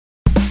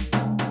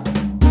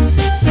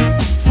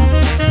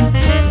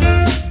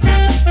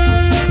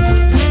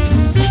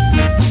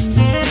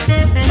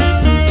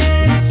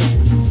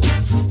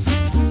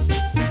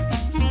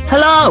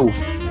So,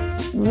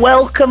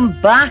 welcome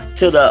back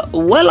to the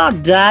Well I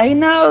Day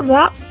Know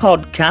That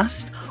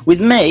podcast with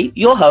me,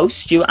 your host,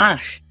 Stuart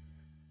Ash.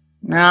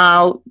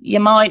 Now, you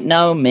might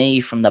know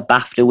me from the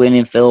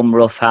BAFTA-winning film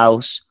Rough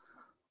House,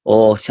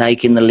 or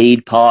taking the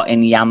lead part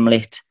in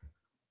Yamlet,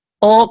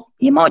 or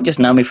you might just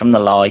know me from The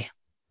Lie.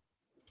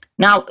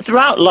 Now,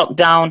 throughout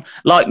lockdown,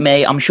 like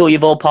me, I'm sure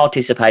you've all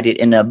participated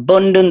in an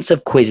abundance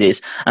of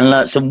quizzes and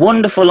learnt some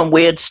wonderful and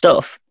weird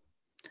stuff.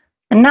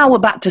 And now we're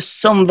back to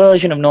some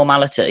version of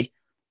normality.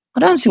 I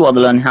don't see why the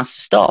learning has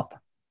to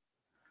stop.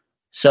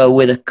 So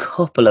with a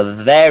couple of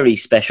very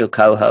special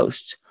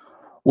co-hosts,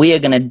 we are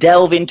going to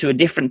delve into a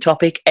different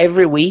topic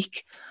every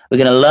week. We're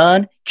going to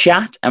learn,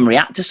 chat, and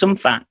react to some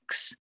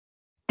facts.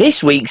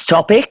 This week's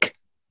topic,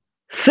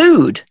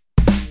 food.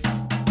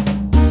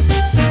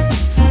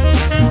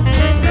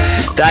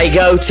 They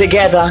go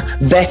together,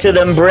 better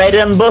than bread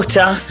and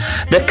butter.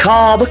 The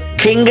carb,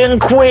 king and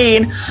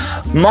queen.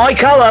 My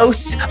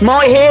co-hosts,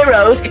 my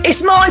heroes,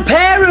 it's my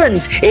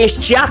parents. It's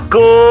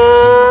Jacko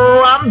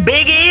and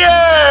Big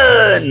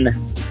Ian.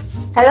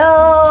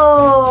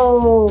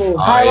 Hello.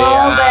 How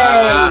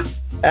are we?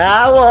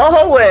 How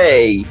are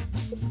we?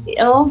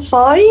 I'm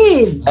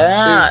fine.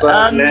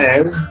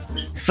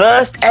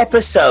 First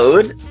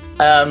episode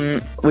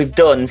we've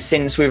done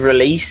since we've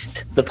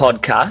released the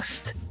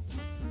podcast.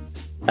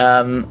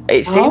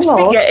 It seems to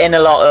be getting a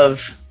lot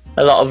of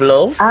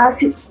love.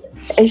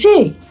 Is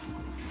it?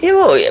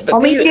 Yeah, but I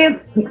mean,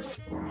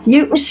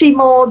 you can see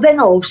more than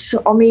us.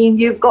 I mean,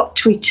 you've got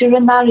Twitter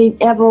and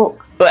that,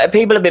 but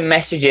people have been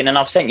messaging, and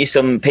I've sent you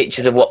some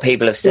pictures of what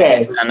people have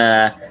said, and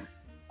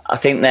I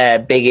think they're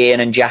Big Ian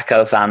and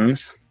Jacko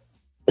fans.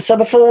 So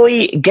before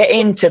we get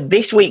into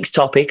this week's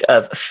topic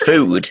of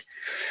food,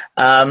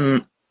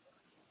 how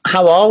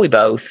are we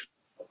both?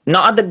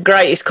 Not had the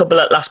greatest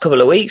last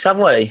couple of weeks, have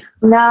we?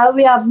 No,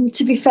 we haven't,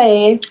 to be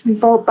fair.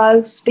 We've all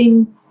both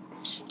been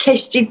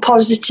tested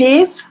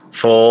positive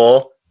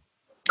for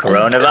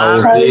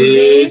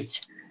coronavirus.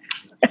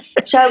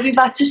 So we've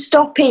had to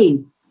stop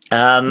in.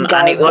 And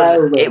it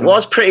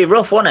was pretty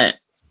rough, wasn't it?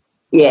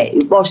 Yeah,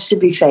 it was, to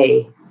be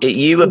fair.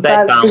 You were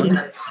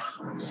bedbound.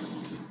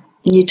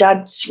 Your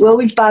dad's, well,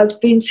 we've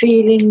both been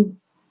feeling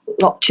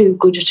not too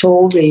good at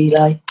all,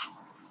 really.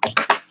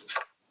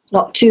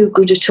 Not too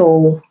good at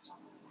all.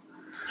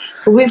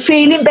 But we're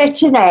feeling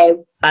better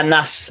now. And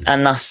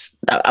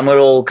we're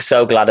all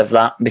so glad of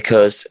that,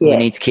 because we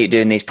need to keep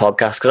doing these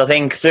podcasts. Because I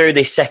think through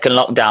this second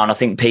lockdown, I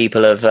think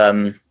people have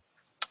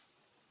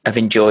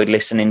enjoyed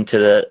listening to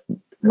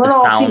the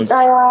sounds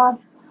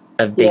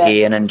of Big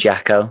Ian and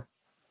Jacko.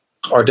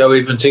 I don't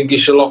even think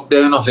it's a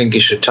lockdown. I think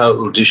it's a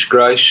total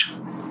disgrace.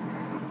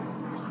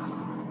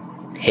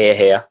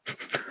 Here.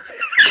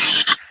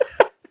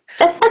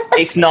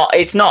 It's not a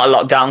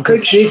lockdown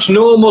because it's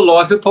normal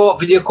life apart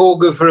from you call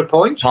go for a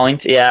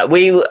pint. Yeah.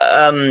 We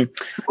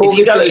if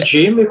you go to the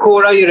gym, you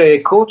call out your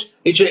haircut.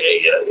 It's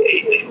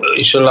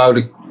a load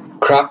of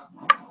crap.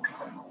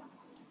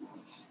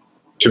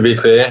 To be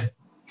fair,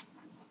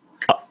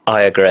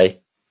 I agree.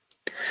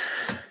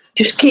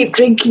 Just keep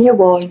drinking your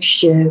wine,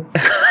 Stu.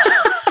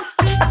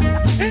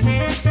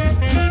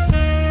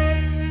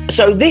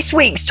 So this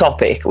week's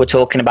topic, we're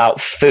talking about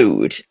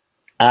food.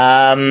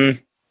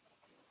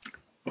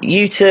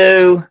 You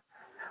two,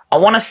 I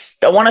want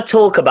to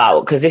talk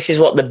about, because this is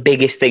what the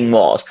biggest thing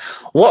was.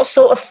 What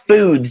sort of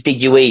foods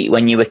did you eat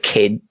when you were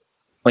kids?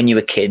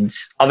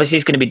 Obviously,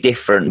 it's going to be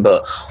different,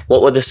 but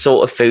what were the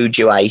sort of foods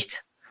you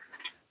ate?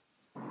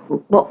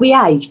 What we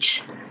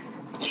ate?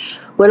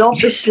 Well,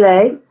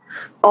 obviously,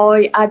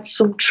 I had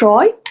some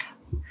tripe.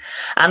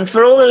 And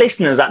for all the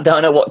listeners that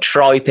don't know what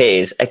tripe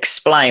is,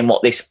 explain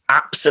what this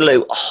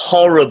absolute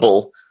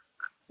horrible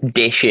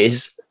dish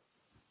is.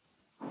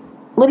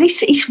 Well,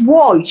 it's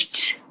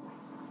white,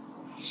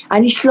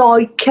 and it's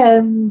like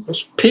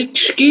it's pig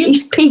skin.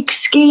 It's pig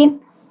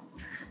skin.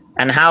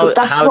 And how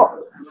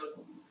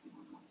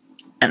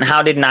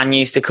did Nan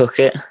used to cook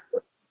it?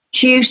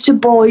 She used to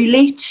boil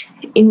it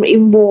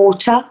in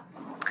water,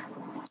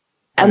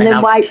 and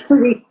then wait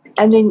for it,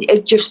 and then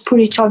just put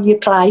it on your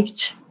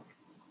plate.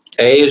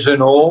 Ears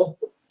and all.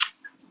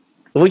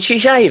 Would she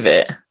shave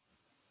it?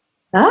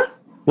 Huh?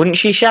 Wouldn't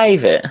she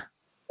shave it?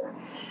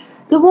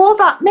 There weren't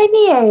that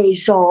many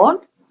hairs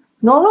on.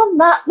 Not on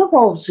that, there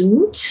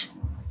wasn't.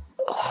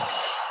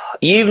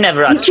 You've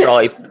never had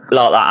tripe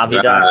like that, have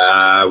you,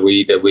 Dad?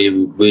 We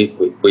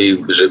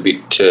was a bit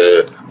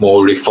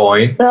more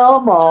refined. Oh,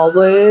 my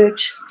word.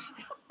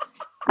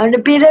 And a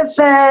bit of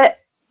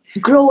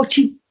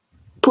grotty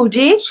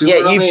pudding.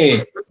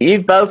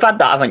 You've both had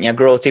that, haven't you,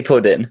 grotty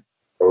pudding?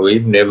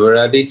 We've never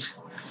had it.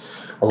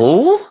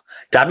 Oh,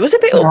 Dad was a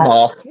bit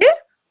upmarket.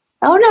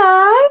 Oh,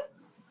 no.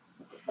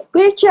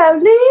 Where'd Joe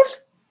live?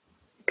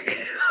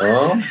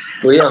 Oh,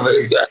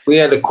 we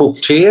had a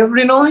cooked tea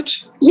every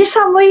night. Yes,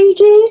 and we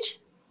did.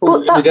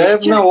 But we'd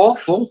have no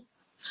awful.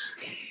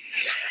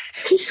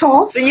 Piss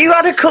off. So you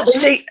had a cooked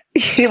tea.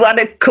 You had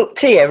a cooked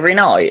tea every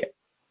night.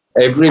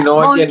 Every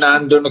night, your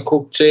nan done a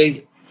cooked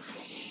tea.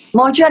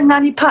 My Jan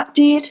Nanny Pat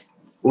did.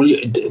 Well,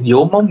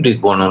 your mum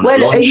did one on Well,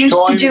 I lunchtime.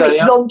 used to do it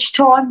yeah?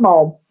 lunchtime,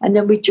 Mum, and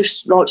then we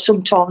just like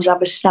sometimes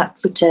have a snack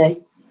for tea.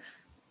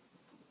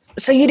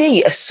 So you'd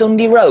eat a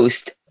Sunday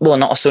roast. Well,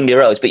 not a Sunday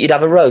roast, but you'd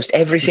have a roast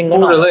every single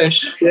More or night.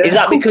 less. Yeah. Is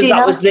that Cooked because that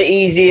dinner. was the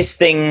easiest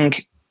thing?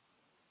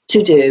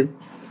 To do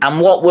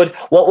And what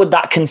would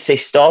that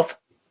consist of?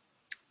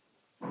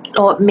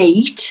 like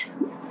meat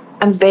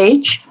and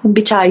veg and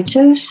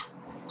potatoes.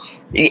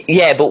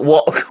 Yeah, but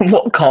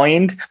what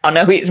kind? I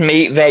know it's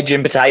meat, veg,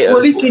 and potatoes.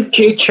 Well, it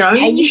could change.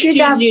 And you should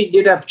have-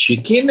 You'd have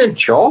chicken and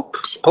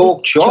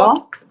pork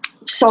chop.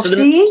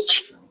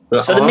 Sausage,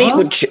 So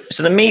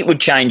the meat would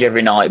change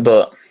every night,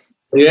 but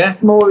Yeah,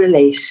 more or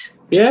less.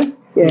 yeah.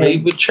 Yeah.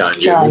 Meat would change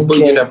it, Change but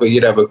it.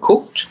 you'd have a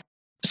cooked.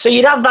 so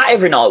you'd have that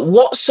every night.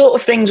 What sort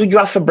of things would you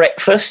have for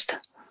breakfast?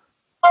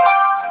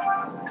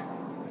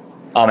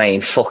 I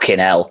mean, fucking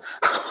hell.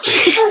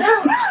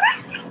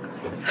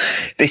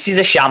 This is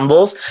a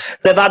shambles.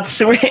 They've had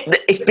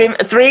it's been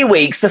 3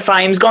 weeks. The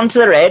fame's gone to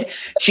their head.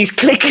 She's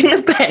clicking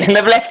the pen and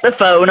they've left the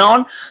phone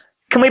on.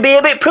 Can we be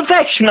a bit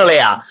professional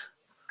here?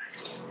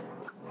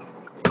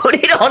 Put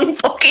it on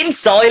fucking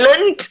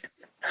silent.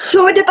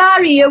 Some of the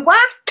barrier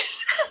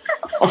wax.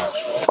 Oh,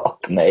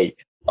 fuck me.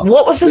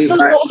 What was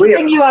the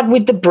thing you had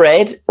with the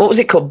bread? What was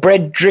it called?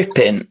 Bread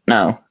dripping?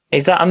 No.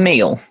 Is that a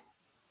meal?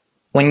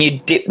 When you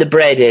dip the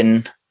bread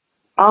in?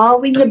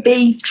 Oh, in the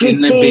beef dripping.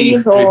 In the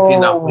beef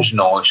dripping, that Oh, was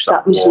nice.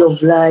 that was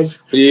lovely.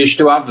 We used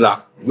to have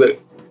that.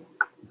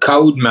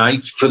 Cold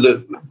mate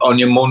on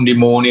your Monday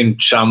morning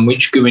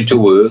sandwich going to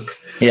work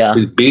Yeah.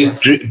 with beef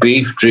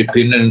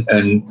dripping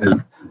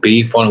and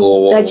beef on.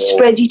 Oh, They'd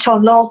spread it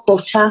on like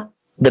butter.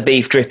 The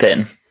beef dripping.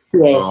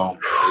 Yeah, oh,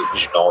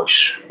 it was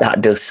nice.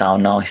 That does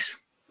sound nice.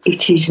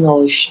 it is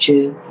nice,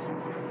 Stu.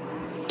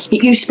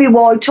 It used to be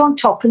white on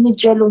top and the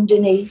gel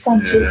underneath,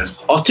 ain't Yeah. it?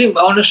 I think,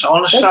 honestly,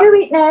 They do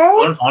it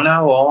now. I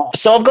know.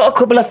 So I've got a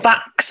couple of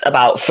facts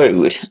about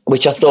food,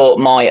 which I thought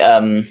might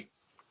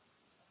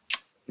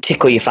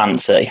tickle your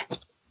fancy.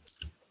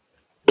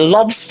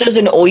 Lobsters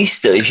and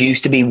oysters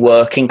used to be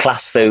working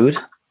class food.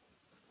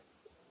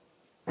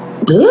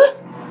 Huh?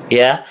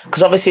 Yeah,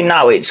 because obviously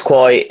now it's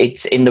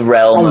in the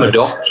realm On the of.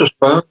 docks, I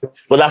suppose.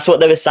 Well, that's what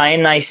they were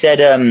saying. They said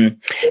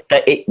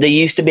that there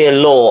used to be a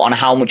law on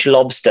how much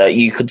lobster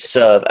you could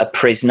serve a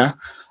prisoner,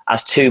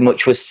 as too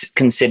much was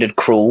considered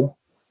cruel.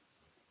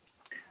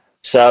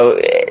 So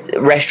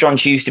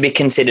restaurants used to be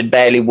considered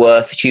barely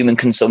worth human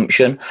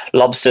consumption.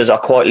 Lobsters are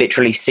quite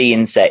literally sea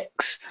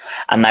insects,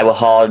 and they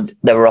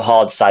were a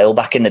hard sale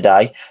back in the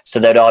day. So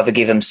they'd either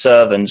give them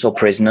servants or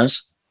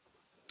prisoners.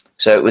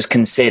 So it was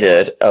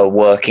considered a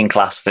working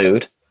class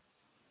food.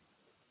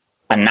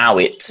 And now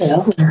it's...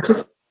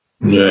 Yeah.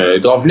 Yeah,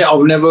 I've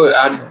never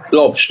had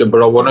lobster,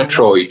 but I want to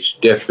try it,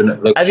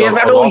 definitely. Have you ever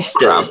had I like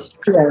oysters?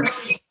 crab.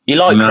 Yeah. You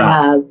like No.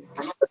 crab?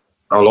 No,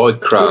 I like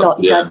crab, you like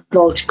yeah. Dad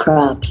likes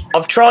crab.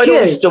 I've tried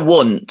Good. oyster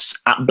once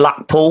at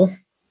Blackpool.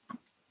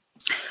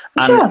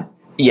 And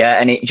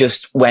and it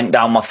just went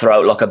down my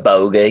throat like a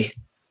bogey.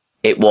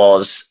 It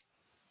was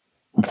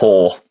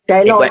poor.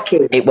 They like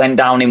it. It went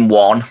down in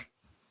one.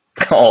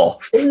 Oh.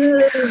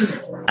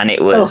 And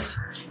it was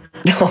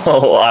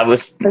I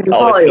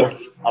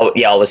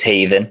was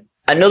heaving.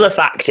 Another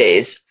fact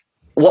is,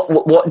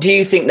 what do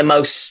you think the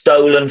most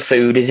stolen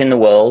food is in the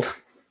world?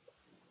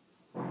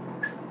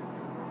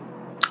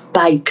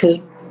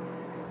 Bacon.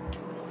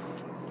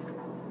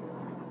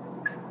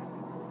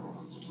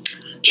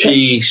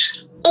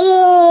 Cheese.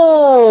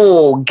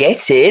 Oh,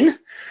 get in.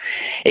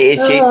 It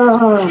is cheese.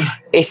 Oh.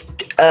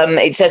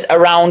 It says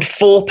around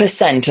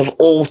 4% of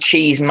all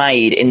cheese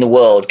made in the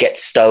world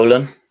gets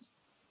stolen.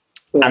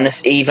 Yeah. And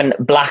there's even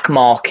black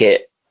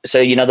market. So,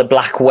 you know, the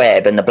black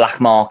web and the black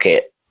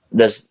market,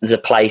 there's a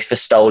place for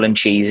stolen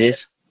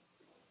cheeses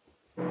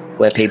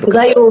where people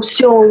They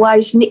also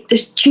always nick the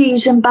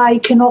cheese and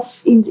bacon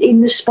off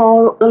in the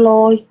spar up the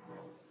line.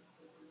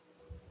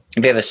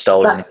 Have you ever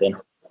stolen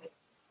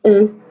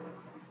anything?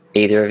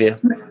 Either of you?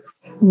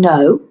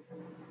 No.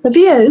 Have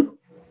you?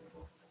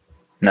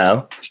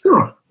 No.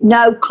 Sure.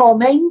 No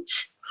comment.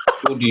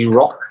 Bloody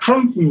rock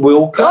from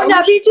Wilco. Oh,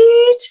 no, you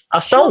did. I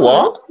stole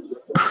what?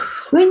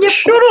 When you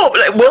Shut up.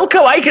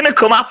 Wilco ain't going to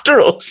come after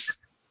us.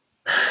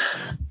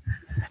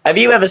 Have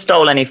you ever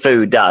stolen any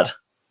food, Dad?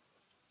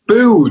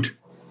 Food.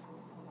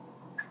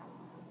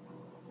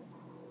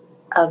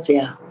 have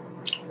you?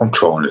 I'm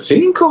trying to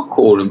think. I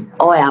call them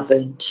I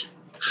haven't.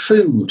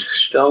 food.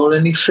 Stole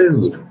any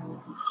food?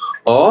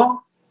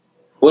 Oh,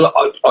 well,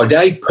 I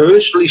don't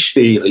personally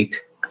steal it,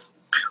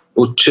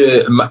 but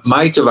a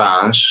mate of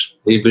ours,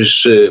 we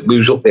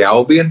was up the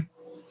Albion,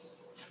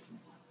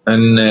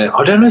 and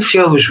I don't know if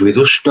you was with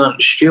us,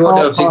 Stu. I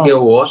don't think you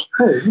was.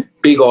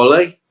 Big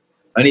Ollie,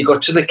 and he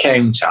got to the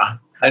counter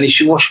and he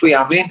said, "What's we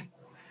having?"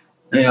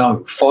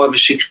 5 or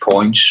 6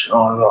 points. I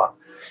got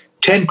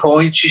 10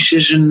 points, he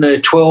says,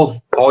 and 12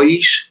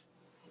 pies.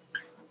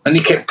 And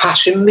he kept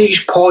passing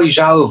these pies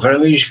over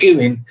and he was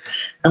giving.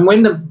 And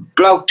when the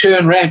bloke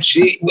turned round,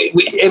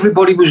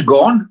 everybody was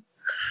gone.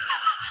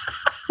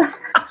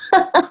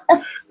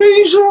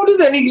 He's older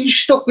then. He was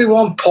stuck with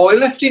one pie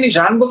left in his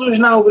hand, but there was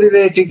nobody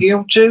there to give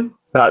him to.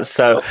 That's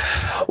so.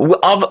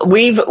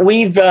 Me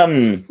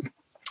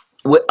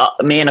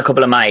and a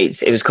couple of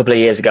mates. It was a couple of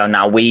years ago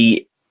now.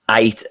 We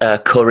ate a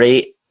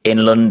curry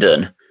in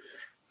London,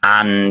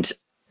 and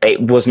it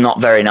was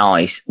not very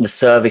nice. The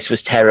service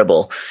was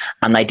terrible,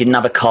 and they didn't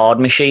have a card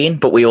machine,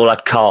 but we all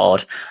had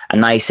card.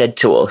 And they said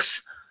to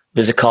us,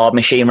 "There's a card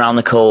machine round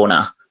the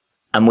corner,"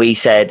 and we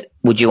said,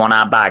 "Would you want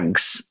our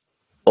bags,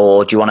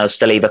 or do you want us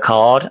to leave a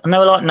card?" And they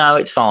were like, "No,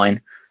 it's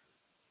fine."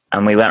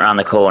 And we went round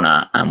the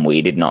corner, and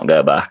we did not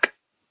go back.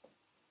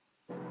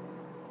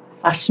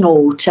 That's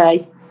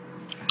naughty.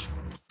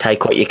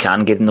 Take what you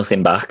can, give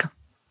nothing back.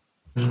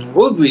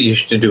 Well, we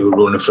used to do a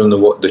run from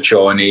the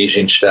Chinese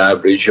in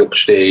Starbridge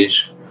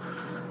upstairs.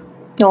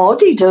 No, I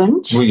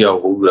didn't. We go,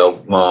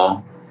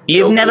 well,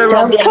 You've never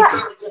robbed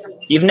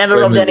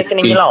anything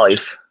in your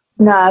life?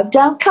 No,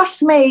 don't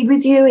class me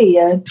with you,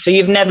 Ian. So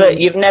you've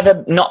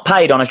never not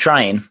paid on a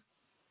train?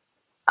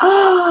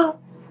 Oh.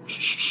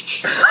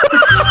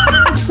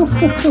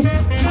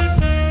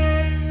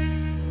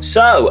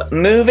 So,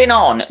 moving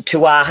on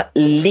to our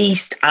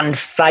least and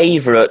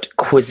favourite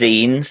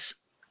cuisines.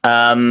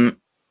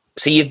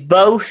 So you've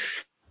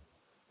both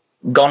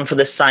gone for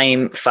the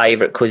same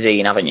favourite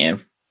cuisine, haven't you?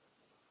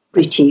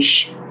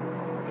 British.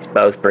 It's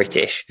both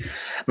British.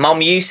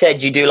 Mum, you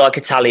said you do like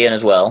Italian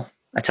as well.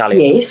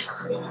 Italian.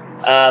 Yes.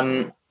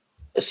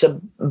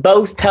 So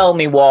both tell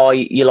me why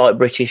you like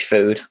British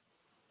food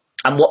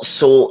and what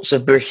sorts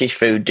of British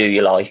food do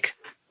you like?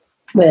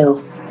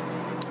 Well,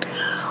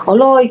 I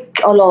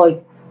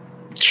like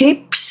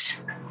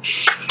chips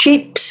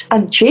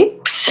and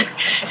chips.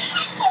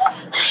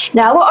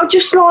 Now, I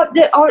just like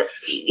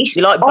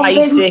you like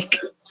basic?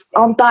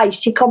 I'm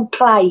basic, I'm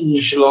plain.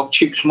 Does you like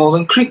chips more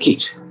than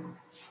cricket?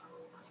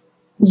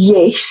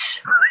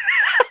 Yes.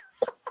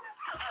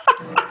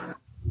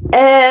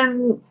 I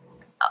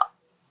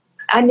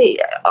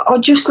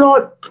just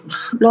like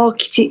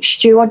it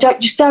stew. I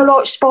don't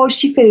like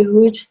spicy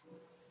food.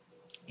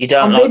 You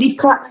don't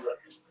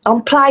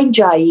I'm plain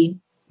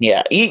Jane.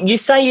 Yeah. You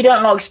say you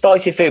don't like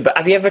spicy food, but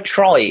have you ever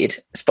tried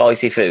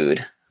spicy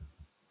food?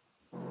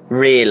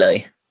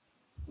 Really?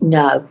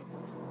 No.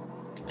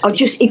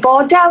 If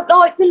I don't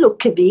like the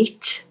look of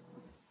it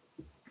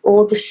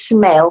or the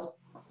smell,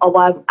 I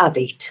won't have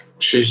it.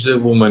 She's the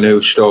woman who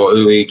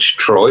eats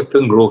tripe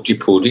and grotty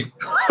pudding.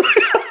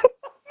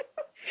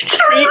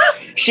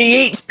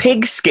 She eats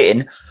pig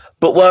skin,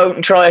 but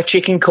won't try a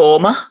chicken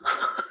korma.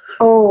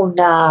 Oh,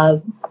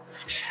 no.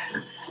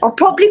 I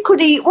probably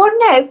could eat one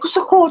now because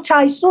I can't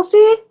taste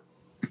nothing.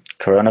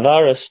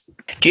 Coronavirus.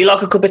 Do you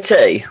like a cup of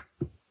tea?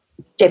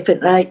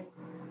 Definitely.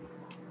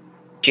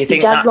 Do you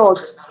think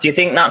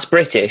that's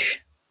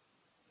British?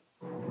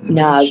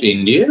 No. It's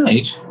Indian,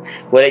 right?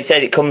 Well, it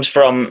says it comes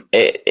from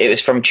it was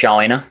from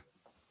China.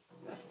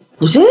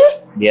 Was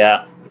it?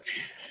 Yeah.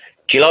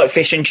 Do you like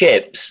fish and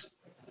chips?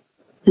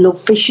 Love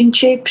fish and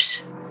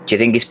chips. Do you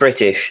think it's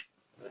British?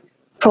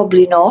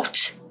 Probably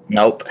not.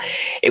 Nope.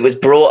 It was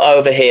brought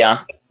over here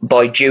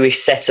by Jewish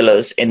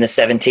settlers in the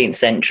 17th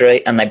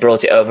century, and they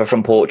brought it over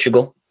from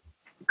Portugal.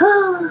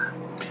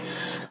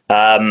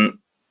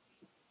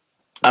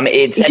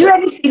 Is there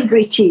anything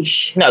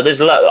British? No,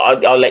 there's a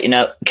lot. I'll let you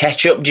know.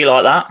 Ketchup, do you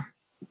like that?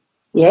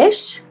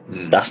 Yes.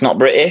 That's not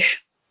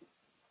British.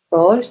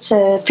 Right.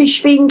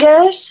 Fish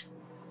fingers.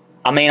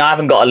 I mean, I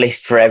haven't got a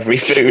list for every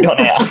food on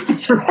here.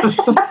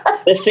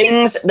 The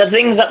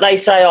things that they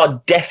say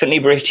are definitely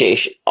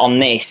British on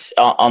this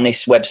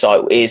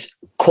website is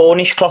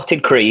Cornish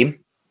clotted cream,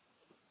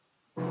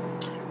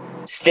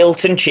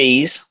 Stilton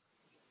cheese,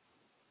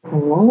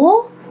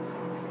 Isle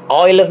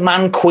of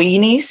Man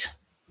Queenies.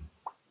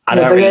 I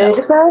don't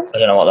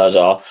know what those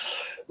are.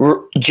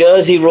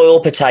 Jersey Royal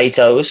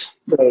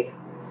potatoes.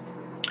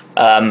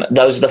 Yeah.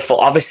 Those are the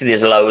four. Obviously,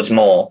 there's loads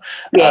more.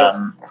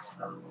 Yeah.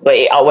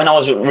 But when I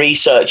was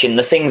researching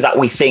the things that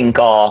we think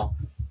are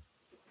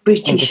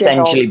British,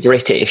 essentially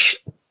British,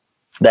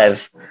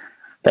 they've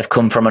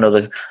come from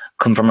another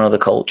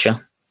culture.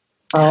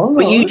 Oh,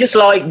 but you just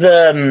like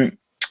the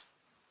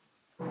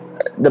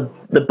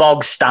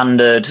bog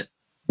standard.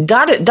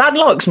 Dad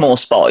likes more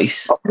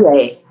spice.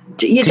 Yeah,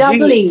 your dad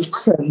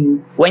leaves.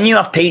 When you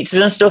have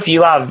pizzas and stuff,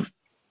 you have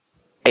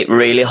it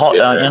really hot,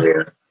 don't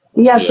you?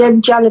 He has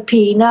them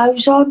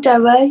jalapenos on,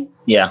 don't he?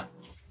 Yeah.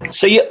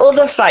 So your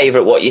other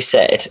favourite, what you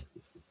said,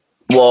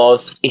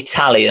 was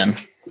Italian.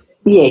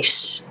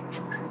 Yes.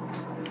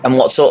 And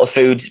what sort of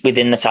foods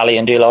within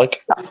Italian do you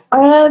like?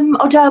 I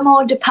don't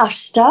mind a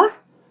pasta.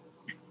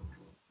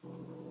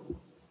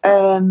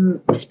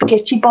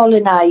 Spaghetti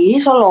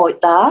bolognese, I like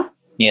that.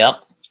 Yeah.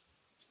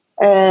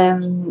 I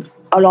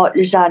like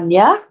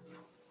lasagna.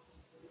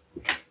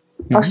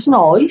 That's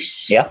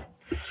nice. Yeah.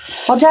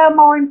 I don't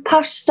mind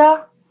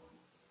pasta.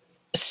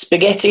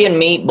 Spaghetti and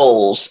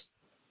meatballs.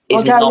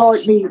 I don't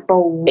like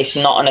meatballs. It's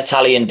not an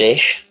Italian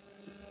dish.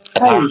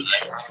 Apparently.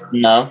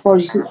 No.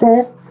 What is it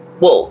then?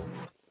 Well,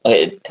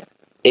 it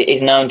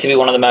is known to be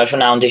one of the most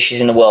renowned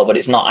dishes in the world, but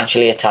it's not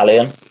actually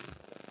Italian.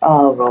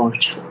 Oh,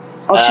 right.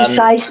 I should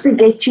say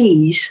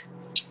spaghettis.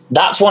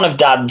 That's one of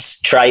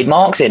Dad's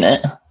trademarks, isn't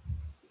it?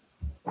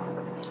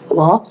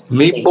 What?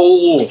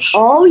 Meatballs.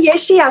 Oh,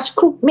 yes, he has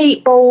cooked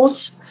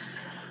meatballs.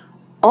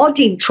 I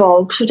didn't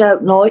try because I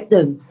don't like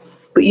them.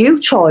 But you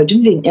tried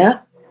them, didn't you?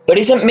 But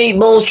isn't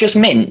meatballs just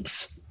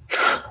mince?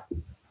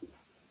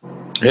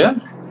 Yeah.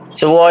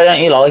 So why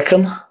don't you like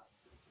them?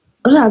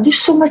 Oh, no, there's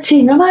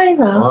something in them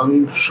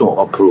either. Sort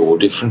of put all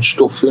different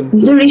stuff in.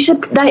 There is a...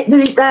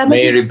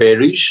 Mary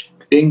Berry's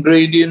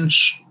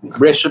ingredients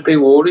recipe,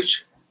 what it?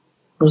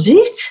 Was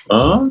it?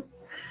 Huh?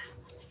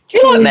 Do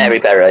you like Mary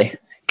Berry?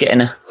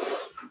 Getting a...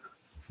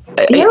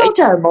 Yeah, I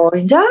don't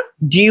mind her.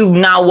 Do you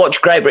now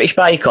watch Great British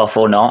Bake Off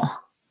or not?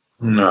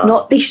 No.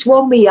 Not this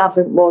one we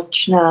haven't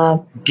watched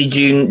now. Did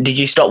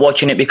you stop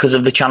watching it because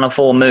of the Channel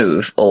 4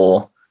 move,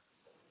 or?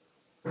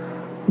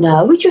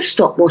 No, we just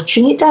stopped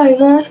watching it,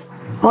 daily.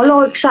 I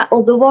like that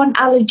other one,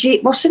 Allergy.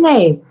 What's her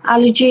name?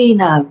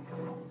 Allergina.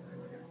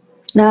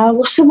 No,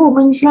 what's the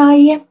woman's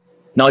name?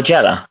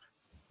 Nigella?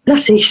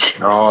 That's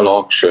it. I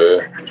like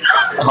her.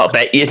 I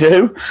bet you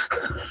do.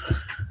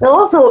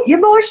 Oh, I thought you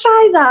might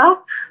say that.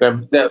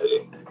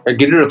 I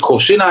give her a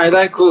cussing,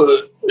 like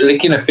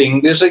licking her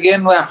fingers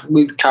again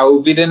with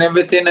COVID and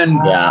everything. And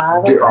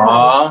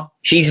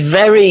She's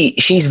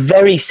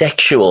very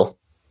sexual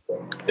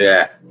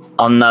yeah.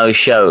 on those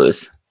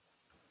shows.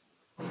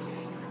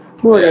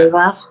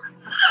 Whatever.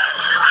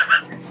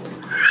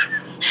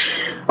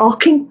 I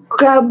can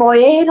grow my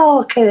hair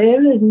like her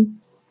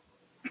and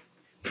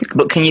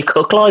But can you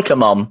cook like her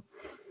mum?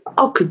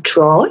 I could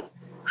try.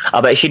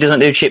 I bet she doesn't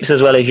do chips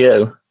as well as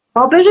you.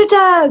 I better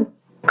do.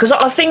 Because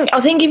I think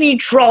if you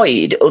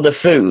tried other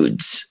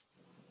foods,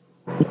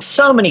 there's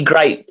so many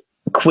great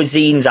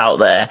cuisines out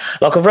there.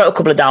 Like I've wrote a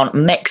couple of down.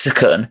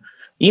 Mexican.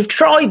 You've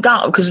tried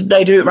that because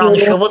they do it round the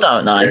shovel,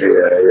 don't they?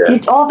 Yeah.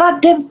 I've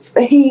had them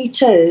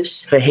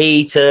fajitas.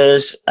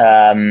 Fajitas,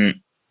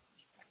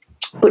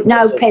 But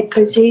no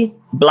peppers in.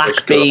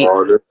 black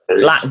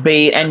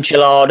beet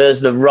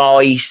enchiladas, the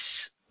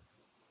rice,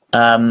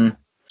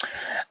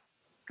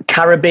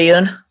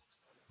 Caribbean,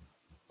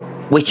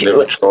 which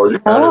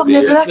I've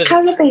never had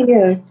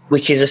Caribbean.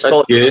 which is a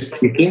sport.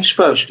 Chicken's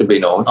supposed to be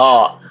nice.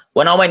 Oh,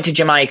 when I went to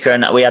Jamaica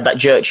and we had that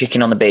jerk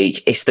chicken on the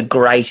beach, it's the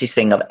greatest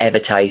thing I've ever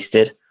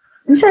tasted.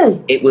 Is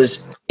it? It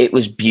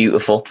was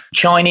beautiful.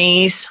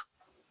 Chinese,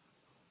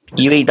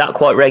 you eat that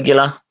quite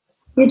regular?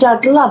 Your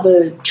dad love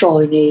a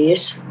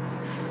Chinese.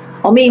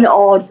 I mean,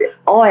 I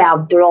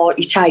have, but I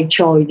take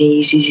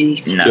Chinese, is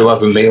it? No. You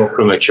have a meal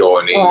from a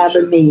Chinese. I have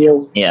a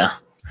meal. Yeah.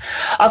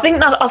 I think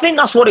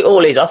that's what it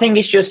all is. I think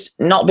it's just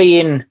not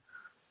being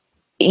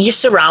your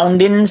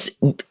surroundings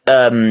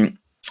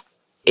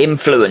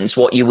influence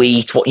what you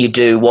eat, what you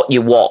do, what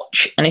you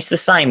watch. And it's the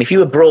same. If you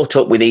were brought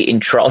up with eating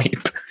tripe,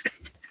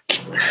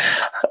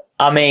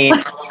 I mean...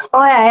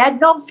 I had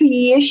none for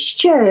years,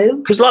 too.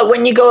 Because, like,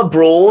 when you go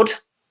abroad,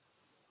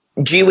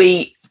 do you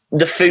eat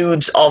the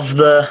foods of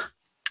the...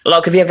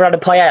 Like, have you ever had a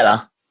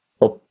paella?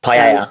 Or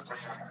paella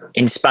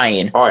in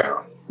Spain? Oh,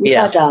 yeah.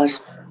 Yeah. My dad.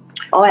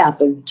 I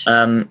haven't.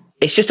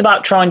 It's just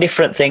about trying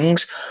different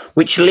things,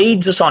 which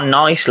leads us on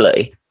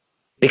nicely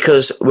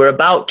because we're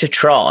about to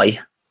try...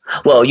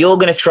 Well, you're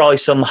going to try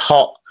some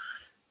hot,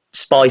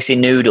 spicy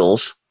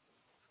noodles,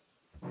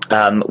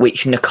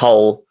 which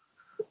Nicole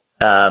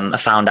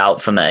found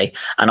out for me,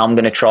 and I'm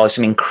going to try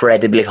some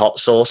incredibly hot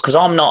sauce because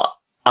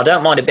I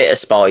don't mind a bit of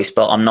spice,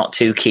 but I'm not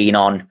too keen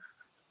on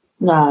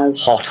No.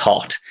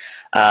 hot.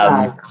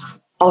 No.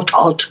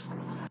 Hot.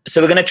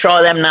 So we're going to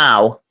try them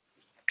now,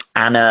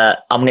 and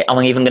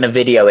I'm even going to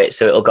video it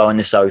so it'll go in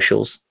the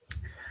socials.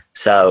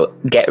 So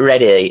get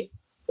ready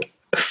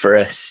for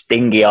a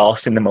stingy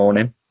arse in the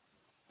morning.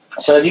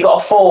 So have you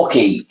got a fork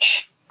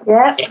each?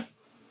 Yeah.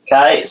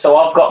 Okay, so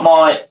I've got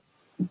my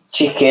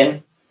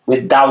chicken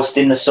with doused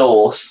in the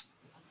sauce.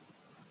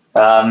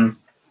 It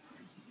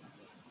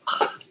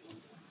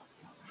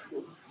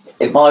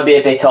might be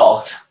a bit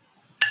hot.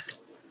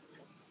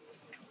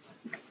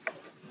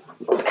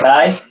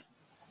 Okay.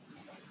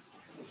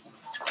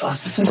 I'm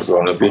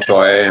going to be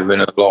having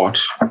a lot.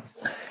 A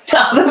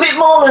bit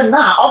more than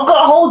that. I've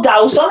got a whole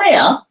douse on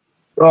here.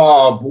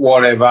 Oh,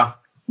 whatever.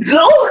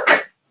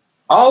 Look!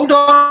 Hold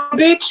on a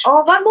bit.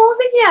 Oh, one more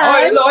than you.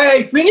 I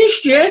ain't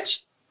finished yet.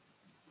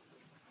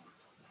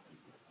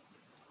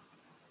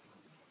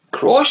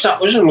 Christ,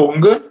 that was a long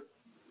one.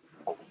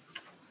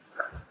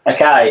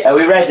 Okay, are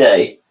we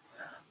ready?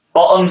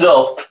 Bottoms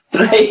up.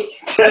 3,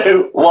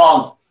 2,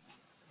 1.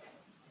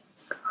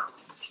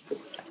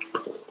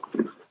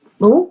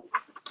 Oh.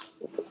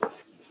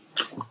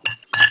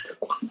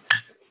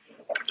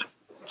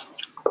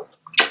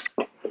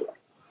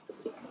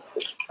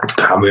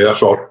 Come here,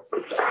 son.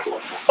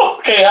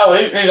 Okay, how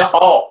is it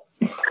hot?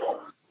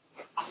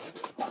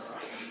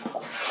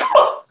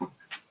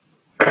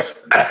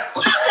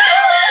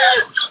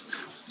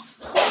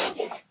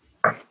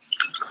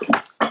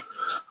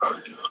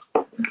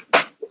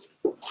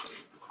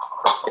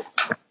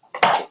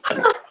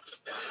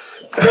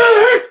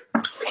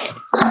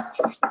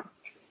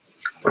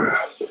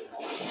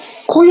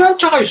 Can you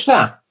taste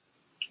that?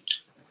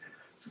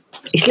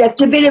 It's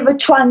left a bit of a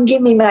twang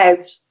in my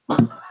mouth. All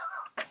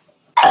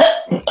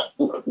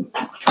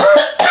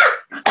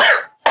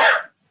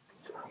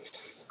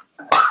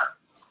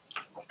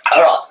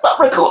right, stop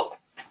recording.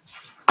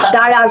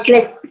 That has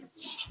left.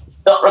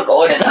 Stop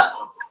recording that.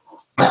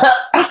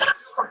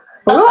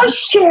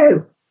 Lost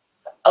you.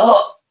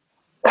 Oh.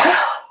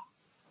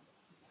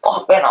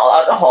 I've been all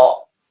out of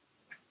hot.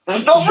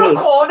 Stop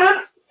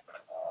recording.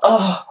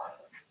 Oh.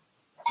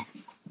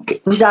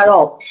 Was that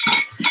all?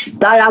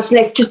 That has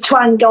left a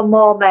twang on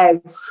my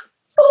mouth.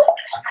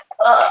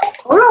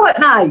 All right,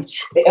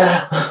 mate.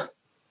 Yeah.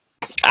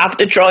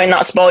 After trying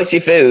that spicy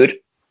food,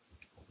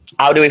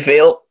 how do we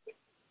feel?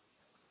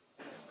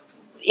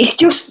 It's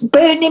just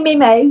burning my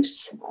mouth.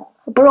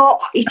 But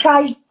it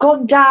ain't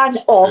gone down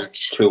hot.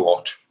 Too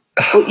hot.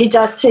 But your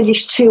dad said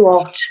it's too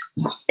hot.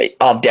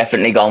 I've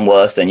definitely gone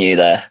worse than you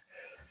there.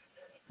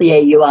 Yeah,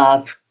 you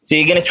have. So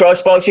you're going to try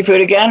spicy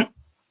food again?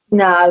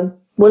 No,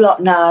 well,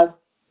 not now.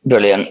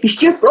 Brilliant. It's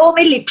just all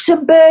my lips are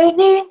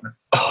burning.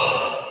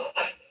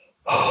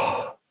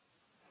 I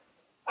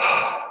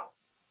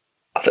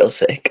feel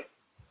sick.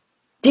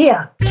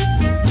 Dear.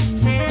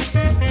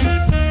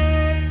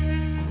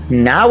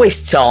 Now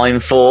it's time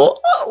for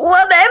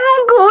well, them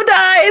good,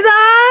 are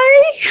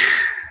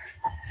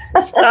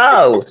they?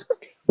 So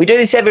we do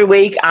this every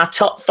week, our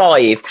top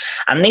 5,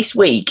 and this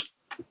week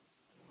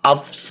I've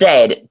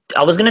said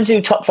I was going to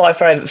do top 5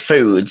 favourite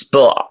foods,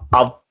 but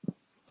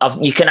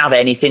you can have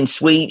anything,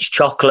 sweets,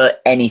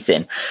 chocolate,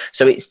 anything.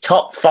 So it's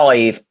top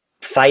 5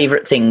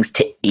 favourite things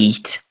to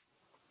eat.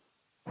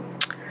 Do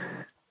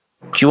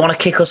you want to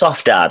kick us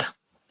off, Dad?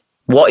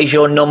 What is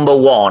your number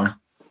 1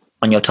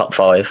 on your top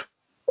 5?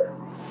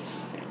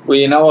 Well,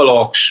 you know, I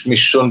like my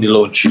Sunday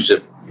lunch is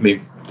my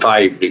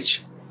favourite.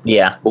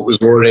 Yeah. But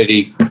we've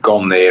already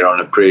gone there on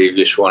a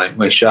previous one, haven't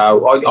we?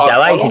 So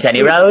Oasis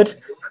Any Road?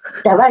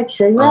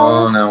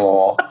 Oh,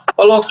 no.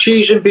 I like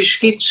cheese and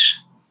biscuits.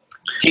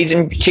 Cheese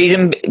and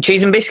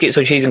biscuits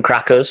or cheese and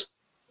crackers?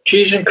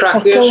 Cheese and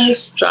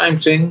crackers. Same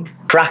thing.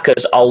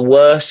 Crackers are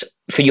worse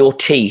for your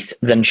teeth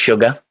than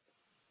sugar.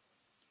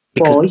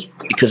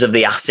 Because of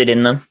the acid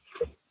in them.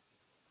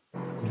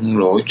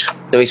 Right.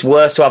 So it's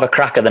worse to have a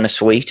cracker than a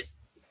sweet.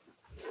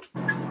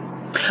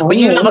 When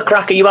you have a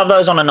cracker, you have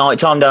those on a night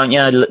time, don't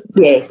you?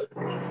 Yeah.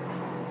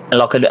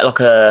 Like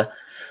a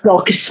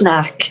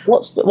snack.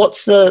 What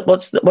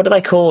do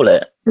they call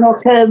it?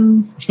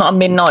 It's not a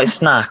midnight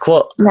snack.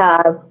 What?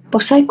 No.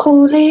 What's they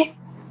call it?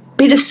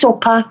 Bit of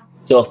supper.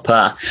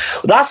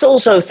 That's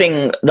also a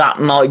thing that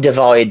might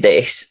divide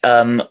this.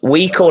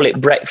 We call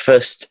it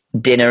breakfast,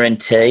 dinner and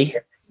tea.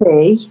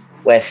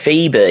 Where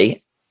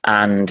Phoebe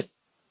and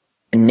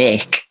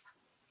Nick,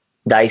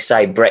 they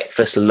say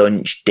breakfast,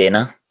 lunch,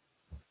 dinner.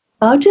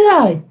 Oh, do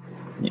they?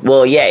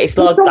 Well, yeah, it's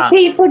like some that.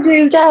 People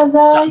do, don't they?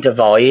 That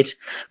divide.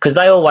 Because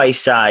they always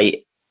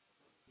say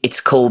it's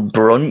called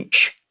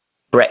brunch,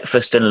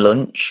 breakfast and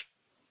lunch.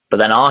 But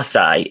then I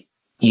say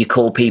you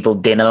call people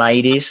dinner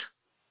ladies.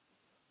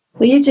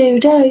 Well, you do,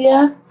 don't you? Do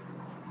you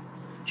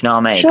know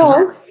what I mean?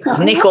 Sure.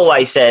 Because Nick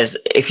always says,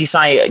 if you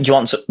say, do you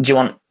want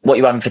what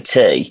you're having for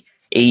tea?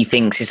 He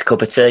thinks it's a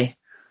cup of tea.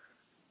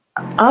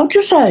 I'll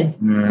just say.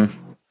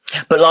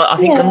 But like, I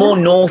think the more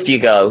north you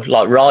go,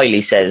 like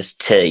Riley says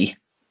tea.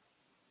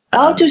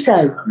 I'll just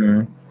say.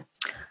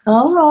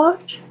 All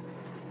right.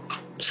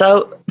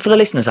 So for the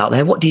listeners out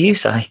there, what do you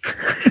say?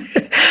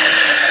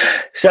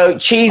 So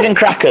cheese and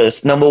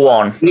crackers, number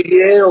 1.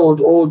 Yeah,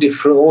 all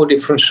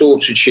different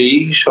sorts of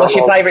cheese. What's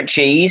your favourite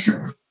cheese?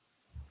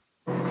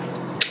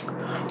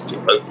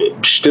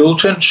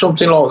 Stilton,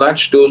 something like that.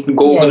 Stilton,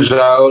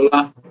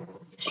 Gorgonzola.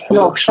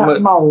 Like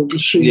that mouldy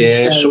cheese.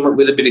 Yeah, something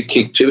with a bit of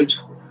kick to it.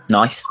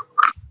 Nice.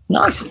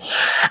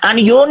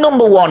 And your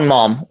number 1,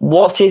 Mom,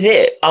 what is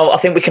it? Oh, I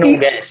think we can all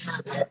guess.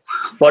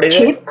 What is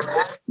it?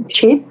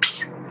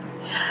 Chips.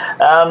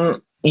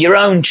 Your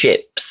own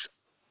chips.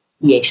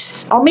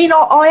 Yes. I mean,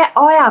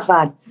 I have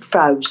had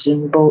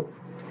frozen, but...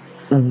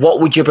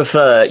 What would you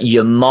prefer,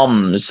 your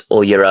mom's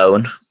or your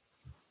own?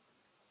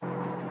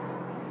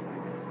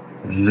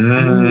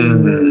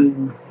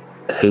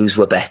 Whose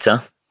were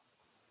better?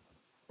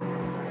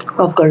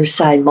 I've got to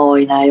say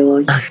mine, eh?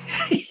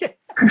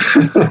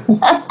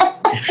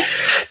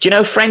 Do you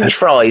know French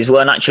fries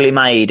weren't actually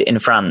made in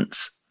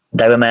France?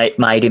 They were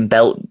made in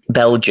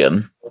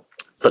Belgium,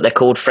 but they're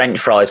called French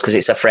fries because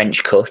it's a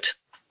French cut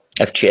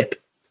of chip.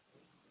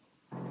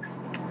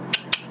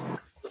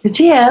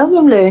 Yeah,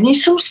 I'm learning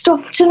some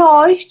stuff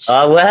tonight.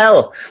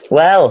 Oh,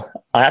 well,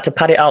 I had to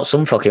pad it out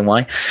some fucking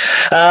way.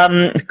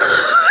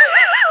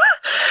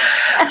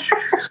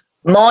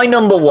 My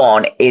number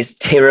 1 is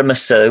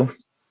tiramisu.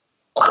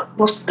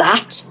 What's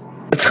that?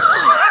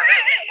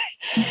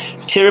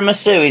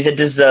 Tiramisu is a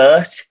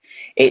dessert.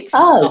 It's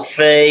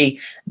toffee,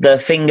 the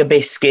finger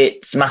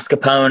biscuits,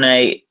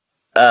 mascarpone.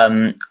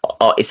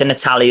 It's an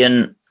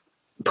Italian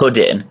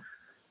pudding,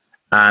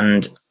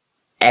 and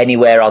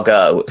anywhere I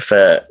go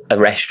for a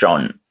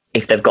restaurant,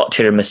 if they've got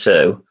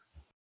tiramisu.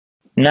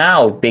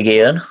 Now, Big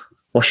Ian,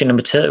 what's your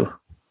number 2?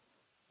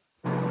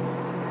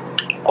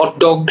 Hot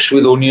dogs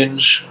with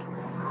onions.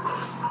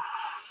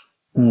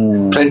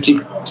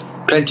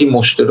 Plenty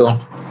mustard on.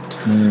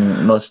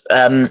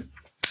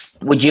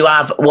 Would you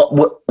have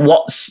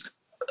what's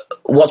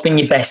been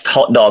your best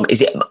hot dog?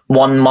 Is it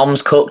one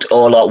Mom's cooked,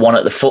 or like one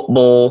at the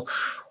football,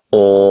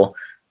 or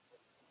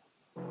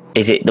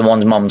is it the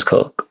ones Mom's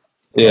cook?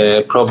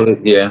 Yeah, probably.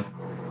 Yeah.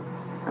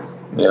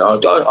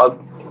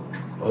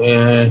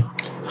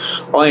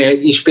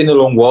 It's been a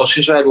long while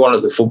since I had one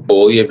at the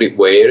football. You're a bit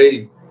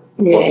wary.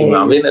 Yeah. What you're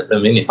having at the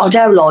minute. I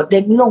don't like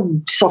them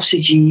long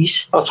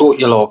sausages. I thought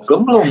you liked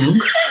them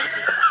long.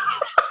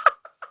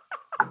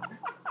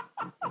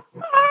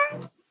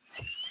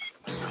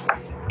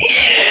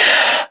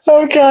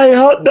 Okay,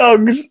 hot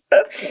dogs.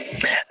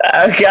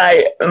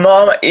 Okay,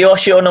 Mom,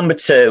 what's your number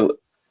 2?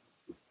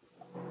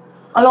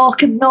 I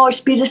like a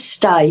nice bit of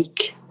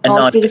steak,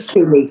 nice bit of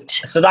fillet.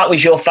 So that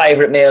was your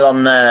favourite meal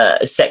on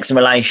the Sex and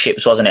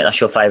Relationships, wasn't it? That's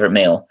your favourite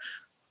meal?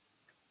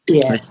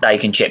 Yeah. The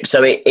steak and chips.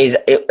 So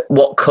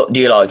what cut do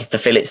you like? It's the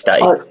fillet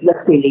steak? Oh, the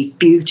fillet,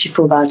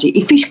 beautiful, laddie.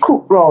 If it's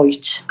cooked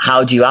right.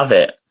 How do you have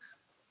it?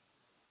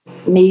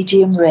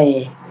 Medium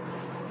rare.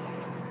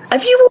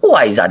 Have you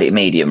always had it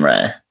medium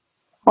rare?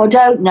 I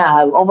don't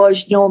know. I've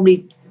always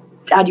normally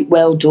had it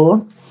well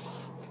done.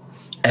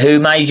 Who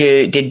made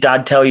you? Did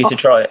Dad tell you to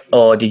try it,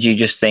 or did you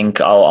just think,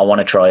 "Oh, I want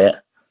to try it"?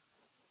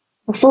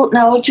 I thought,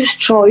 no, I'll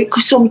just try it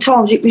because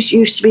sometimes it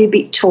used to be a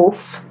bit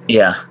tough.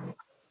 Yeah,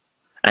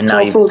 and so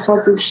now I thought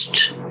I'd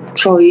just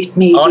try it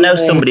medium. I know rare.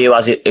 somebody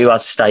who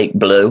has steak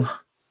blue.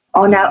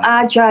 I know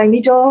our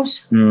Jamie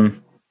does.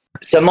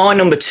 So my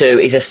number 2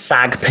 is a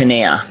sag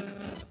paneer,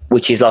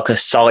 which is like a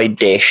side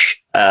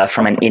dish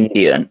from an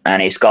Indian,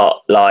 and it's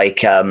got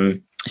like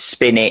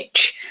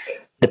spinach.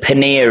 The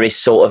paneer is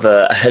sort of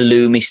a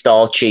halloumi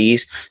style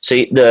cheese. So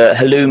the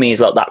halloumi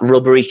is like that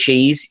rubbery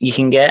cheese you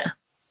can get.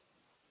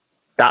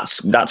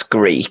 That's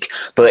Greek,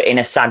 but in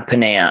a sag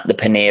paneer, the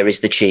paneer is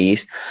the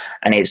cheese,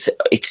 and it's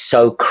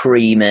so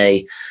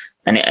creamy,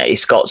 and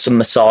it's got some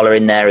masala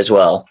in there as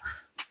well.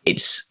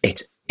 It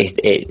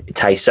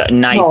tastes so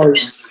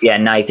nice. Yeah,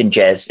 Nathan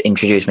Jez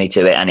introduced me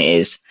to it, and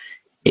it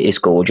is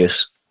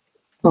gorgeous.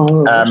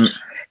 Oh.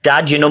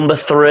 Dad, your number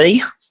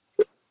 3?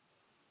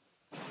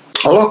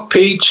 I like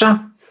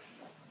pizza.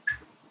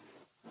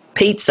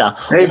 Pizza.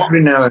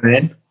 Every now and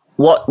then.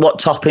 What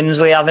toppings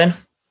are we having?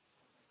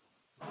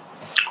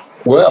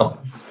 Well,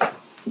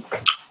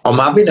 I'm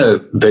having a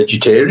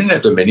vegetarian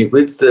at the minute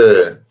with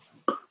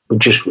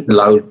just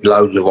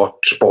loads of hot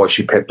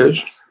spicy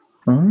peppers.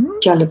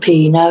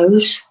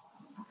 Jalapenos.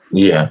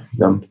 Yeah,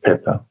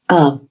 pepper.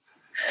 Oh.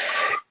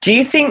 Do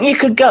you think you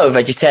could go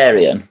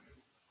vegetarian?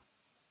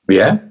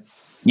 Yeah.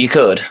 You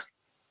could?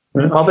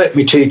 I've ate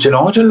my tea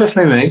tonight and left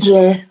my meat.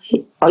 Yeah.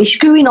 He's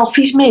screwing off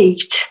his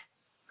meat.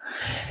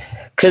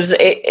 Because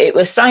it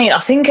was saying, I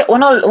think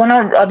when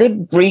I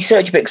did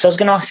research a bit, because I was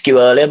going to ask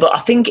you earlier, but I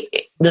think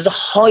there's a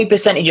high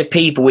percentage of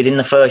people within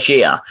the first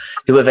year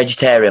who are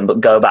vegetarian but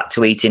go back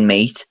to eating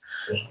meat.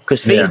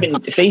 Because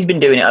Fee's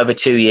been doing it over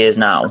 2 years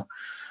now,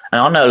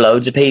 and I know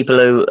loads of people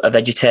who are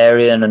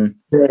vegetarian. And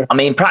I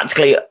mean,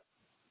 practically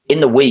in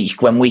the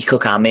week when we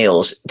cook our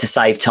meals to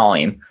save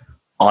time,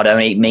 I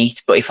don't eat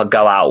meat. But if I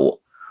go out,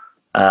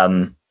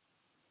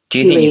 do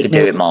you think you could do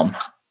it, Mom?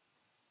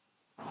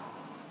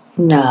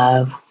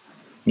 No.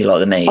 You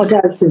like the meat? I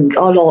don't think.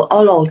 I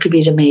like a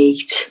bit of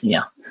meat.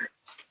 Yeah.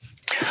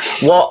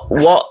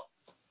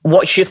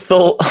 What's your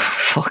thought?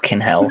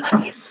 Fucking hell.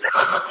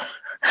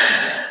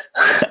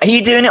 Are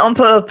you doing it on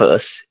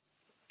purpose?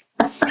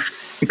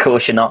 Of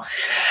course you're not.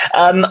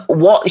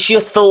 What's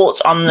your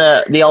thoughts on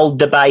the old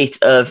debate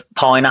of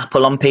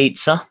pineapple on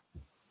pizza?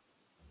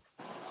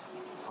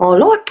 I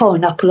like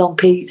pineapple on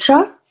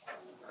pizza.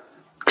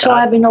 So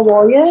I have in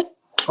Hawaii.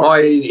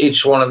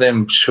 It's one of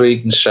them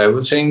sweet and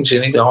sour things,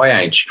 isn't it? I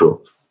ain't struck.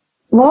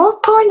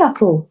 What?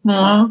 Pineapple?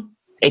 No.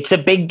 It's a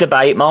big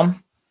debate, Mom.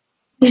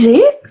 Is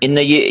it?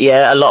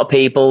 A lot of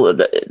people,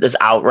 there's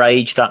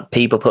outrage that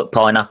people put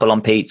pineapple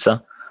on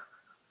pizza.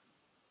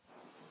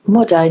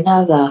 I don't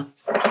know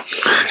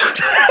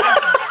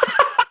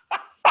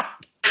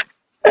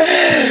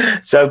that.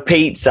 So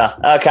pizza.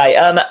 Okay,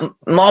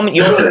 Mom,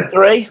 you're number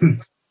 3?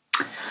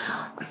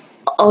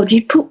 I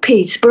did put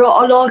pizza, but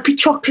I like a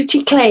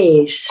chocolatey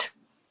glaze.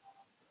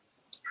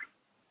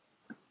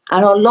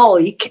 And I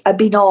like a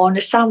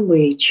banana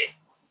sandwich.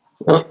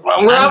 Hang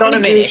on a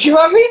minute. You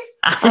have it?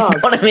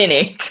 Hang on a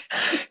minute.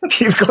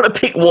 You've got to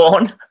pick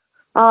one.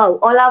 Oh,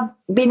 I'll have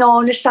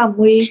banana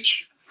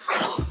sandwich.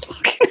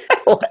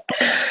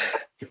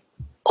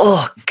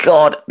 Oh,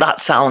 God, that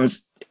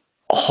sounds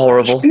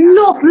horrible.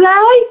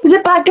 Lovely. With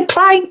a bag of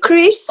plain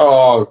crisps.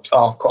 Oh,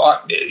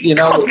 God. You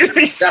know,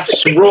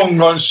 that's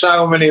wrong on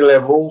so many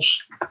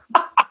levels.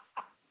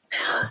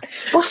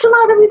 What's the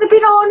matter with the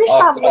banana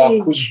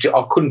sandwich?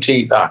 I couldn't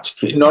eat that.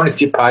 Not if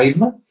you paid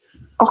me.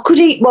 I could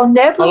eat one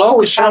there. I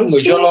like a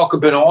sandwich. I like a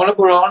banana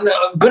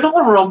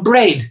on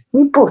bread.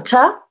 With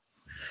butter.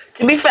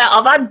 To be fair,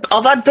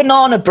 I've had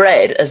banana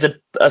bread as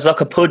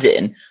like a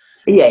pudding.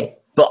 Yeah.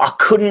 But I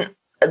couldn't.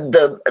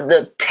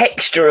 The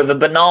texture of a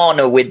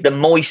banana with the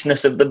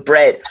moistness of the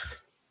bread.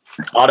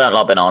 I don't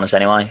like bananas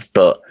anyway,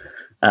 but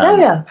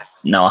Yeah.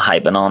 No, I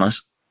hate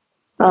bananas.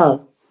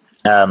 Oh,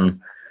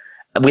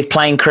 With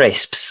plain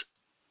crisps,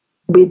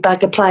 with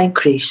bag of plain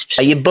crisps.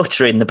 are you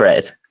buttering the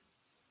bread? Of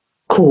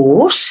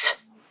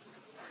course.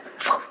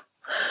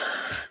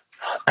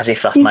 As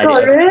if that's You made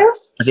got it. it?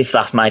 As if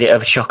that's made it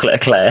over chocolate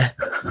eclair.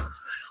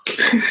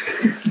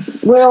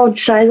 Well, I'd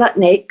say that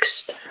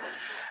next.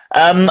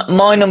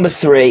 My number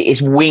 3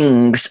 is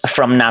wings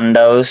from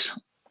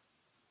Nando's.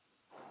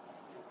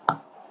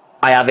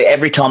 I have it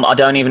every time. I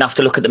don't even have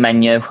to look at the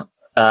menu.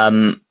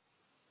 I've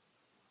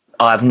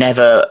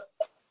never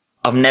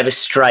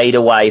strayed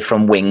away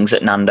from wings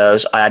at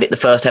Nando's. I had it the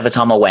first ever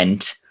time I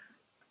went.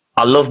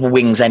 I love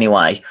wings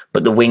anyway,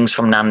 but the wings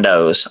from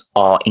Nando's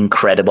are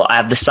incredible. I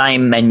have the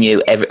same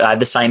menu I have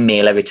the same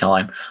meal every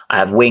time. I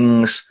have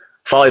wings,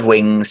 5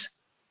 wings,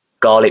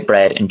 garlic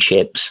bread and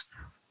chips,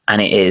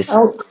 and it is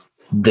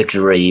the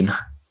dream.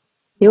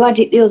 You had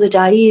it the other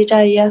day,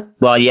 yeah?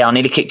 Well, yeah, I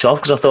nearly kicked off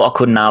because I thought I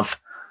couldn't have.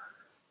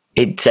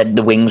 It said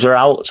the wings were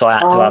out, so I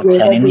had to have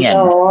 10 in the end.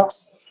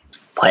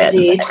 I had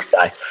the next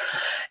day.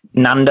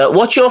 Nando,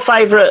 what's your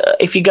favourite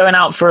if you're going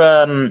out for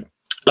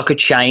like a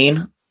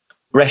chain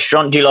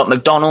restaurant? Do you like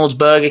McDonald's,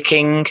 Burger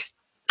King?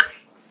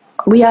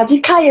 We had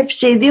a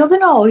KFC the other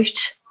night.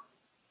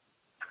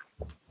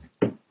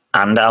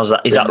 And how's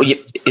that? Is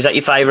that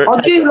your favourite?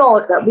 I do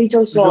like that. We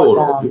just like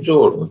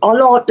that. I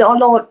like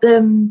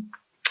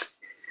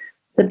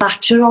the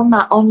batter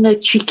on the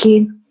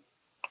chicken.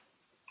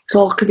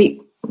 Like a bit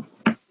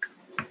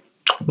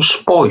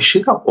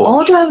spicy. That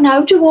was. I don't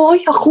know. Do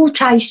I? I can't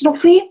taste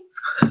nothing.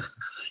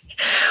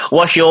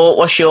 What's your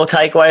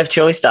takeaway of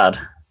choice, Dad?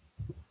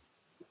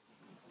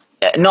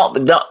 Not.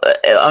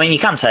 I mean, you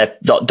can say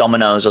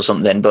Domino's or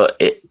something, but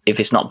if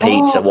it's not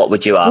pizza, what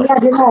would you have? We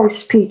had a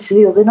nice pizza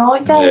the other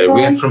night. Yeah,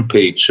 we went from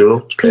Pizza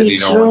Hut.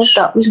 Pizza Hut,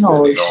 that was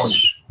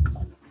nice.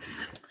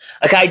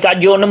 Okay,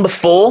 Dad, you're number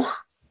 4.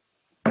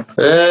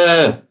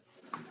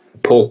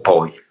 Pork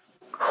pie.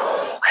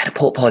 I had a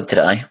pork pie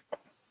today.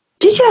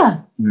 Did you?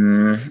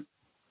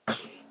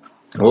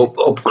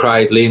 Up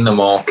Cradley in the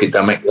market,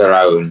 they make their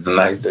own,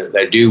 and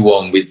they do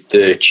one with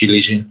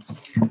chilies in.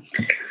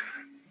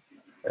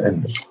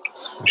 And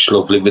it's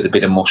lovely with a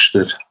bit of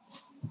mustard.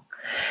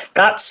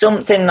 That's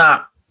something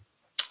that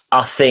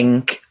I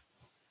think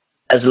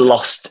has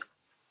lost,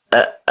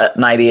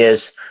 maybe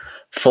has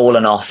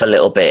fallen off a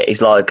little bit.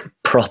 Is like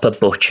proper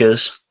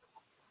butchers.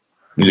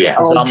 Yeah.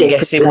 So I'm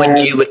guessing when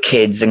you were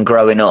kids and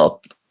growing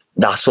up,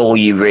 that's all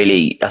you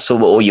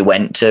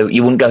went to.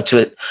 You wouldn't go to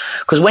it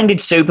because when did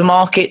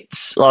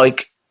supermarkets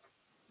like?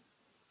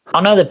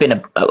 I know they've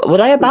been. Were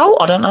they about?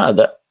 I don't know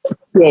that.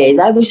 Yeah,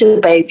 that was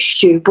about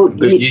Stu, but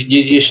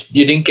you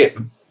didn't get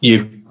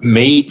your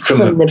meat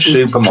from the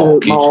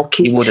supermarket.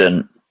 You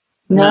wouldn't.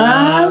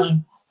 No.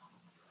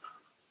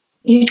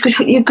 You'd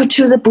go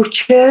to the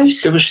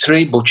butchers. There was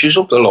 3 butchers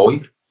up the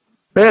line.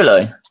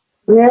 Really?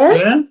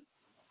 Yeah.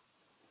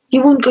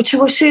 You wouldn't go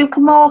to a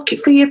supermarket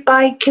for your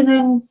bacon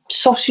and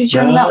sausage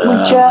and that,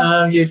 would you?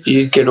 No,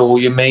 you get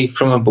all your meat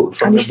from the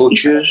butchers.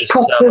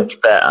 So much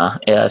better.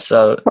 Yeah,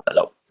 so...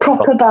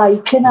 Proper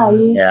bacon, are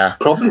you? Yeah.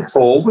 Probably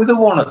 4 with the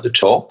one at the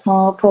top.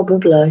 Oh,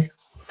 probably.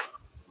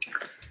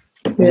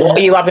 Yeah. What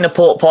are you having a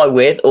pork pie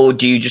with, or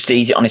do you just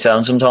eat it on its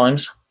own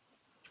sometimes?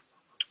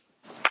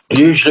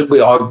 Usually,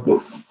 I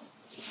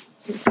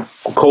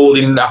called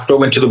in, after I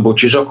went to the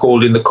butchers, I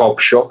called in the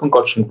cob shop and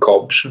got some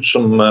cobs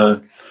and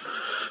a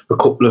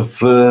couple of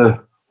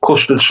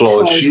custard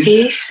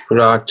slices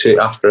for our tea,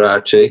 after our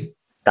tea.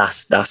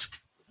 That's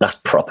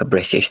proper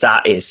British.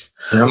 That is.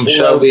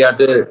 So we had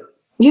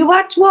You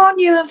had one,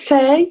 you and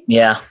Faye.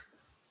 Yeah.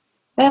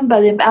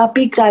 Remember them, how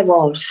big they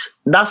was?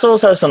 That's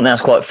also something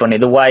that's quite funny.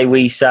 The way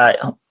we say,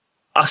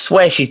 I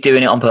swear she's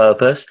doing it on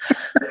purpose.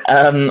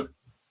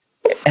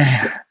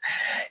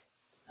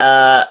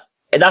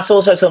 That's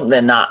also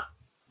something that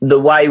the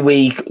way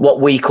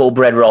what we call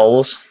bread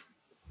rolls.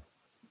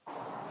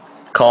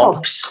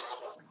 Cobs.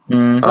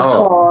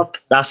 Cob.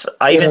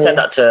 I even said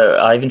that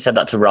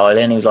to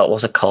Riley, and he was like,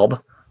 "What's a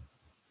cob?"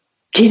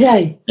 Did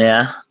they?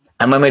 Yeah.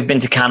 And when we've been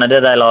to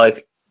Canada, they're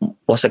like,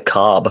 "What's a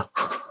cob?"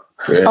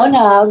 Yeah. Oh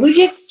no! Would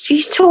you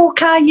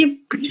talk? Are you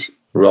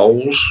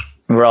rolls?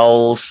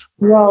 Rolls.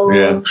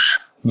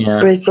 Yeah.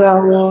 Bread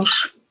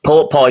rolls.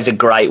 Pork pie's a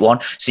great one.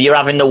 So you're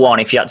having the one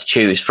if you had to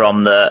choose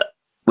from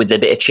with the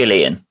bit of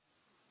chilli in.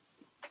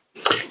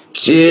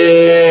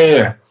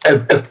 Yeah.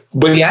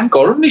 Well, you ain't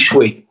got them this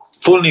week.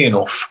 Funnily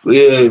enough,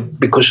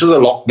 because of the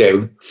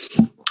lockdown,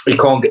 you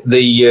can't get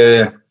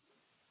the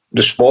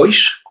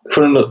spice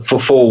for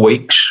 4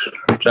 weeks.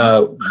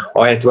 So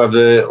I had to have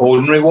the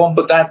ordinary one,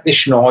 but that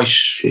is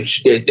nice.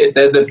 They're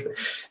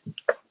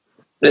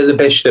the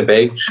best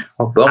about.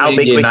 How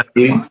big?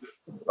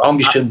 I'm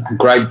just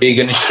great big,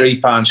 and it's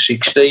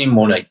 £3.16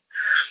 money.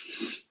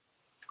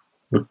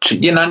 But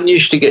I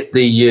used to get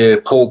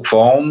the pork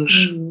farms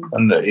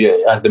and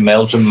the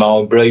Melton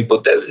Mulberry,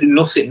 but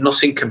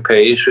nothing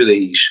compares with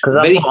these. Because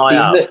that's what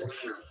I have.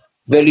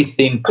 Very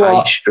thin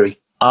pastry.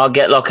 I'll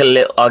get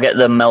I'll get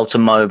the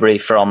Melton Mowbray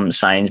from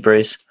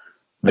Sainsbury's.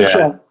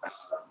 Yeah.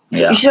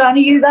 Is there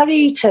only you that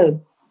eat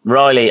them?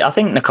 Riley, I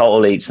think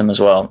Nicole eats them as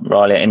well.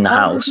 Riley in the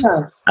house.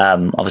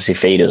 Obviously,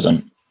 Fee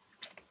doesn't.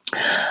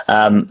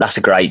 That's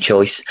a great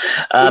choice.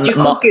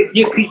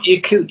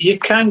 You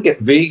can get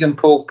vegan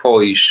pork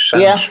pies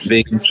and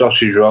vegan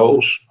sausage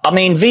rolls. I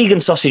mean, vegan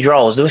sausage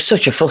rolls, there was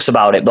such a fuss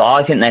about it, but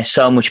I think they're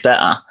so much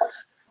better.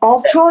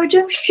 I've tried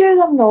them, Stu,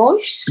 they're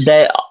nice.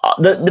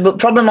 The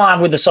problem I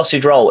have with the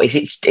sausage roll is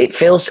it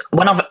feels,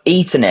 when I've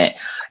eaten it,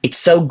 it's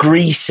so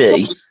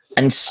greasy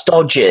and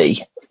stodgy.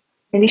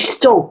 And it's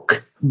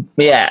stuck.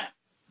 Yeah.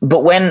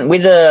 But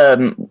with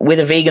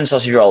a vegan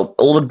sausage roll,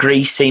 all the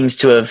grease seems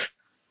to have,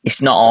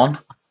 it's not on.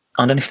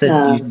 I don't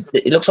know if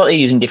it looks like they're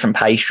using different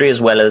pastry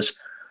as well as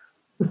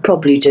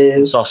probably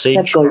do sausage.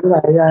 They've got it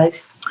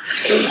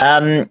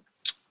right.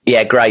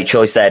 Yeah, great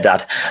choice there,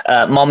 Dad.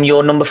 Mom,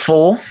 you're number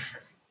 4.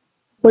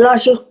 Well, I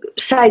should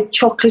say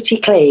chocolate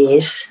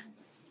eclairs,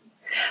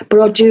 but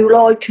I do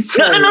like.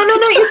 No,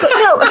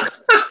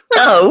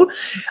 no.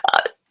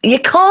 You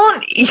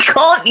can't.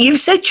 You've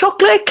said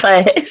chocolate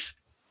eclairs.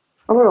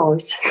 All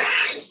right.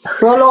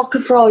 Well, I like a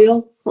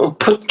fry-up. Well,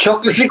 put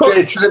chocolate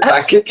eclairs in the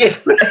back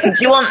again. Do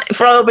you want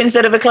fry-up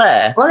instead of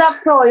eclair? I'll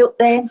have fry-up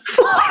then.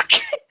 Fuck.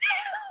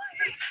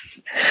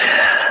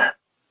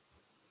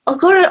 I've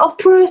got it. I've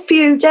put a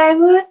few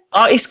down.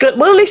 Oh, it's good.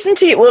 We'll listen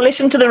to you. We'll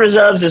listen to the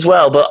reserves as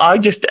well. But I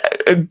just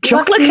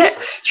chocolate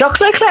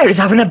eclair is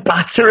having a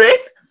battering.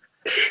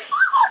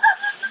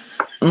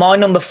 My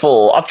number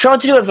 4. I've tried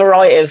to do a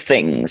variety of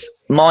things.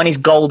 Mine is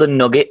golden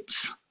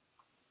nuggets.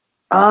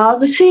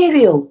 The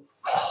cereal.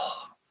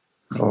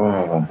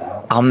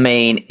 Oh. I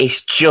mean,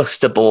 it's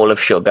just a ball of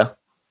sugar.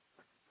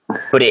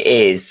 But it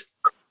is.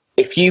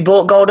 If you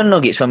bought golden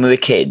nuggets when we were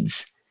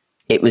kids,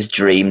 it was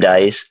dream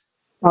days.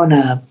 Oh,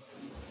 no.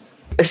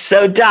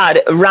 So,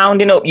 Dad,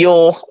 rounding up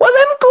your, well,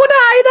 them good,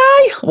 ain't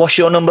they? What's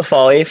your number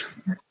 5?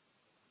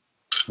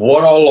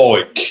 What I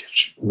like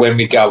when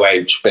we go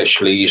out,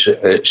 especially, is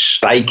a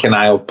steak and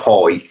ale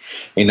pie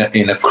in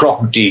a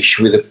crock dish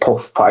with a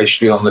puff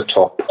pastry on the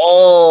top.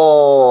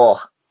 Oh,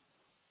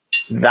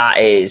 that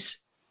is.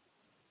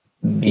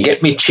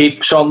 Get me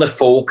chips on the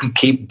fork and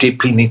keep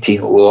dipping it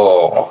in.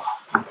 Oh,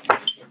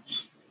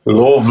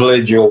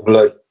 lovely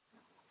jubbly.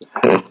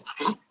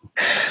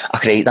 I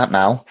could eat that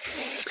now.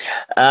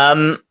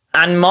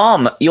 And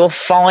Mom, your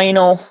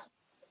final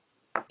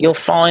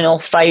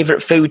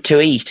favourite food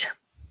to eat?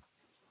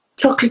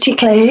 Chocolate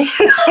eclair.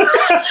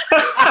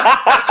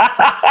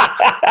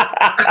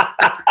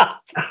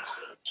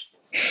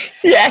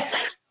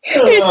 Yes,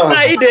 it's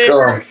made it.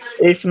 God.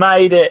 It's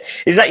made it.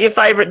 Is that your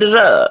favourite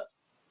dessert?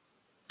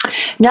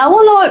 No,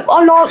 I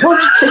like one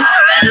to.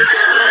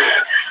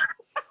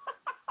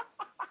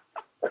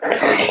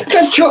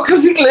 That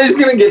chocolate eclair is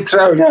going to get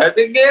thrown out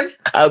again.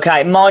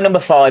 Okay, my number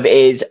 5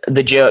 is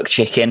the jerk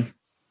chicken,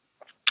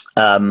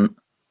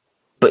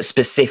 but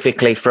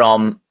specifically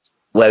from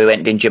where we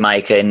went in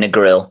Jamaica in the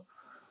grill.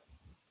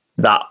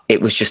 That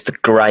it was just the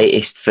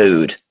greatest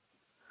food,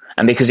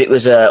 and because it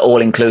was an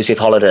all-inclusive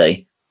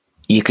holiday,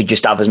 you could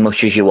just have as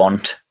much as you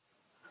want.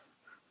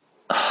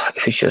 Oh,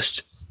 it was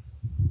just.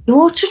 You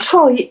ought to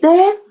try it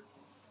then.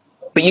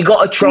 But you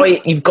got to try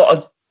it. You've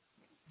got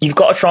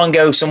to try and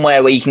go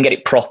somewhere where you can get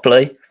it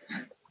properly.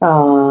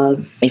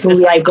 It's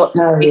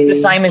the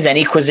same as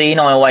any cuisine.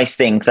 I always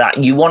think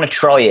that you want to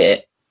try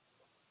it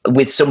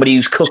with somebody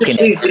who's cooking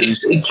it.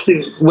 It's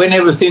when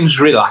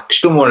everything's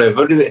relaxed and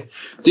whatever.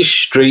 This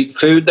street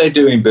food they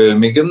do in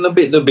Birmingham,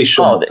 there'll be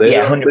some there.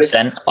 Yeah,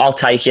 100%. I'll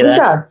take you there.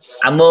 Yeah.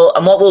 And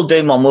what we'll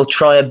do, Mum, we'll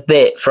try a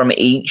bit from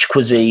each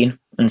cuisine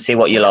and see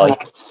what you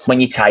like when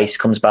your taste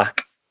comes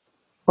back.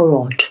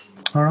 All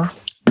right.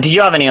 Did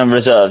you have any on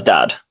reserve,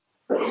 Dad?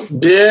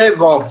 Yeah,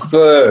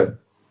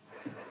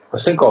 I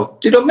think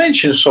did I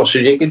mention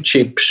sausage, egg and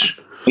chips?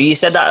 You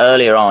said that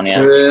earlier on,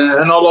 yeah.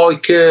 And I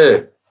like,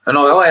 and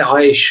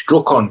I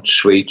struck on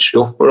sweet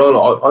stuff, but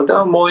I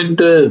don't mind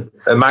a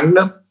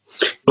Magnum.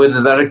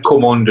 Whether that'd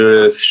come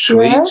under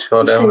sweet,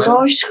 I don't know.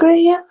 Ice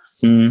cream.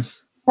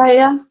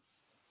 Yeah.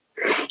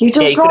 You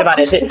just could have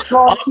had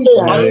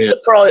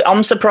it.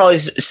 I'm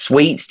surprised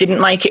sweets didn't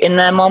make it in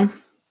there, Mum.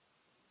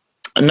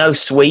 No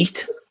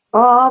sweet.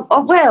 Well,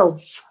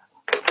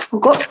 I've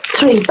got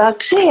 3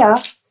 bags here.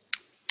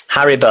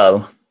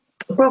 Haribo.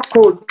 I've got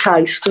good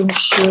taste and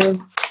stuff.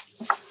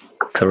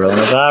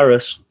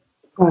 Coronavirus.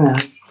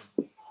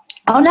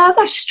 Oh no,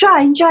 that's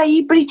strange,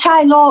 eh? But it's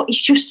like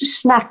it's just a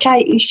snack,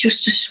 eh? It's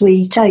just a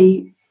sweet,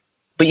 eh?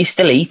 But you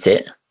still eat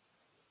it.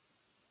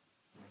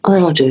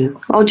 Well, I do.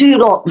 I do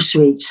like the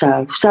sweet,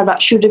 so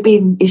that should have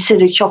been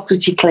instead of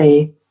chocolate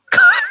eclair.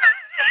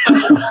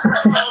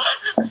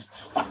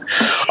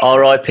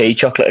 R.I.P.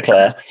 chocolate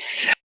eclair.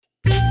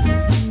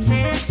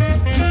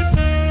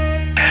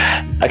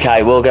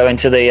 Okay, we'll go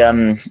into the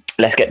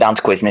let's get down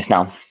to quizness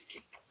now.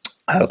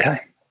 Okay.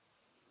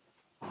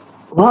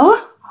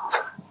 What?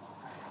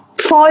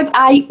 5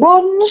 8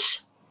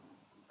 ones?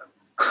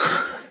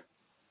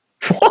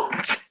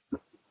 What?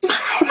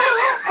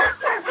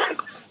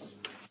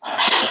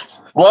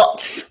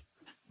 What?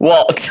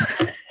 What?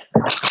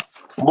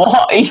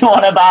 What are you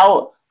on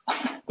about?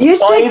 You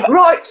said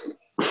right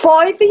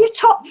 5 of your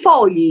top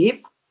 5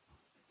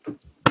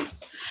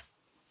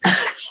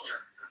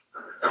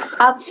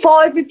 and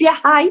 5 of your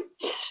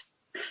hates.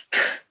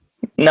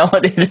 No, I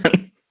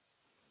didn't.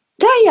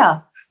 Do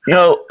you?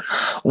 No.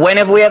 When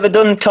have we ever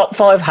done top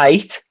 5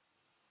 hate?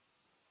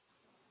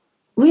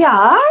 We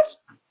have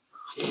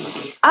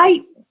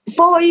 8,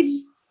 5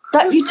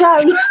 that you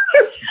don't.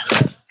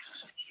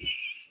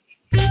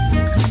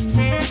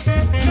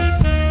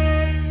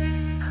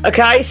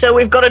 Okay, so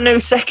we've got a new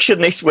section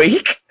this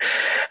week.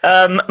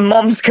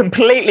 Mom's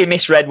completely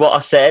misread what I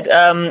said.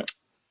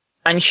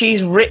 And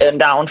she's written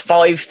down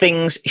 5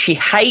 things she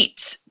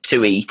hates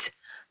to eat.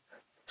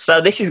 So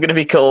this is going to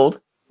be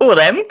called, oh,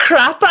 them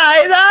crap,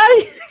 ain't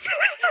they?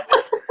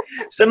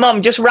 So,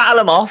 Mum, just rattle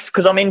them off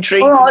because I'm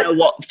intrigued to know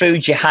what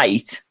food you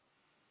hate.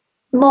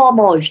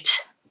 Marmite.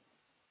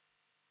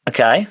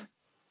 Okay.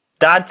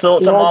 Dad,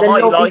 thoughts on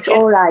Marmite? You like it?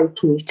 Or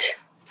hate it.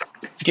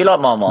 Do you like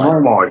Marmite?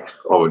 Marmite.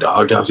 Oh,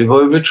 I don't think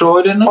I've ever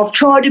tried it. I've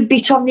tried a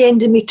bit on the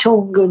end of my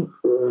tongue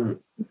and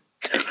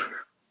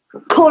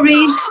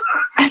curries.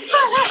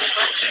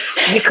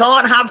 You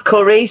can't have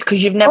curries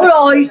because you've never.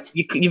 All right.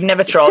 You've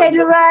never tried.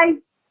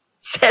 Celery.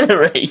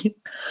 Celery.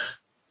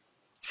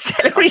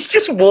 Celery's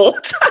just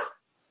water.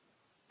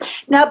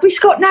 No, but it's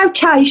got no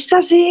taste,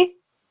 has it?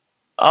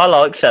 I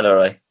like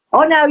celery.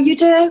 Oh, no, you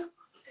do.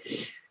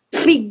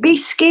 Fig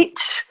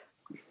biscuits.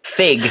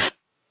 Fig.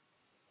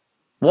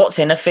 What's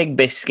in a fig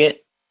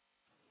biscuit?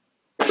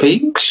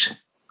 Figs?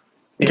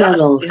 Is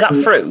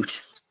that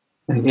fruit?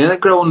 Yeah, they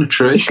grow on the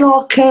tree. It's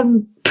like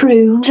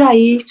prunes, I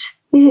eat.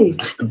 Is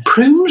it?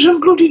 Prunes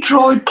and bloody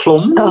dried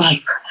plums. Oh.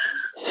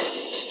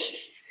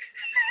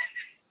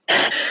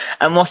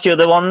 And what's the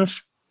other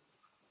ones?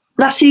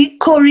 That's it.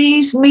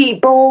 Curries,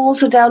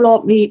 meatballs. I don't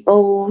like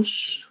meatballs.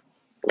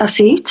 That's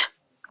it.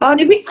 I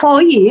only read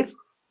 5.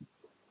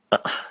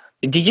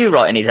 Did you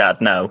write any,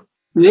 Dad? No.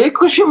 Yeah,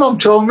 because your mum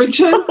told me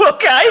to.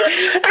 Okay.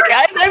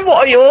 Then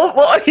what are your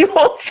 5?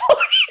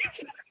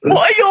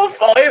 What are your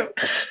 5?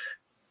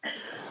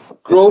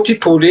 Roti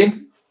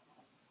pudding.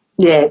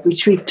 Yeah,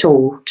 which we've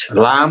taught.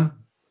 Lamb.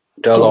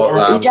 Don't like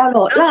lamb. You don't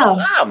like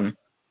lamb?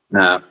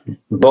 No.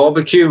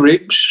 Barbecue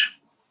ribs.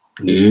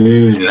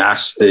 Ooh,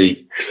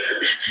 nasty.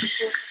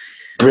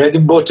 Bread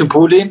and butter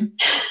pudding.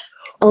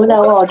 Oh,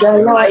 no, I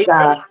don't like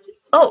that.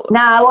 Oh.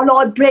 No, I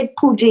like bread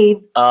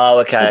pudding. Oh,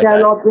 okay. I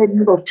don't like bread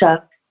and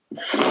butter.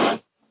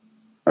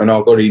 And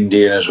I've got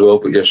Indian as well,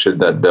 but you said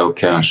that don't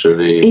count. So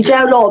you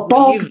don't like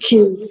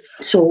barbecue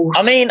sauce?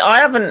 I mean,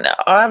 I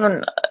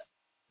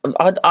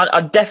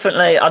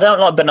definitely, I don't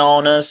like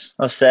bananas,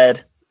 I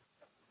said.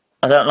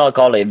 I don't like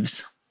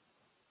olives.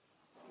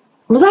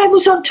 Well, they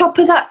was on top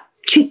of that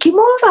chicken,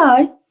 were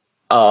they?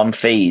 Oh, I'm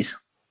fees.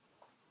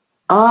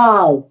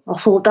 Oh, I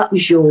thought that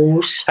was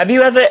yours. Have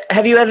you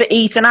ever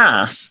eaten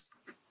ass?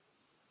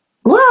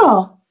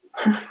 Well,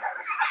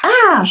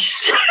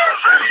 ass.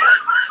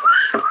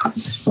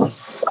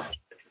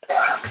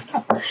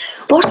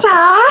 What's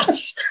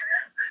ass?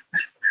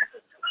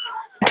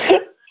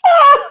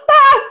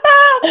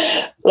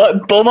 Like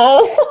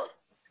bumhole?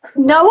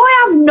 No,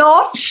 I have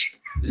not.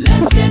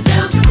 Let's get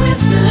down to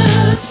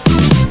business.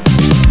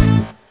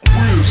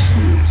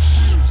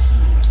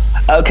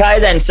 Okay,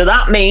 then. So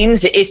that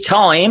means it is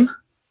time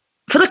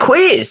for the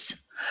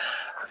quiz.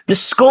 The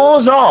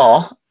scores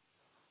are,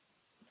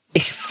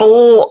 it's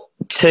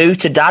 4-2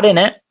 to Dad,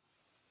 innit?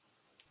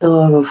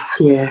 Oh,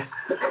 yeah.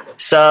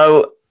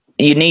 So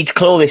you need to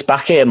claw this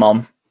back here,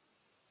 Mum.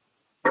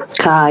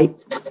 Okay.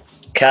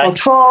 Okay. I'll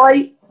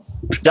try.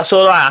 That's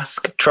all I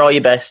ask. Try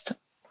your best.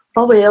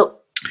 I will.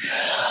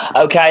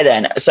 Okay,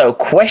 then. So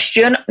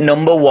question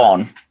number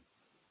 1.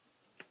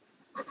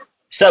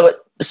 So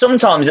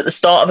sometimes at the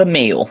start of a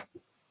meal,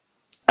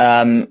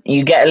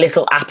 you get a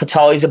little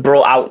appetizer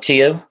brought out to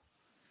you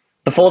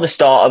before the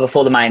starter,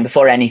 before the main,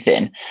 before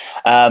anything.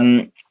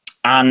 And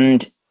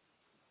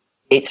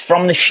it's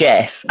from the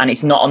chef and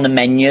it's not on the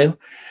menu.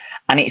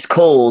 And it's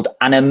called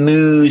an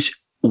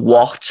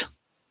amuse-what.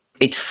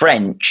 It's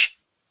French.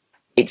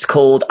 It's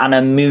called an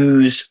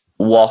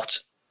amuse-what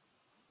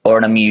or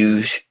an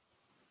amuse.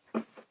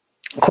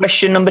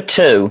 Question number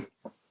 2.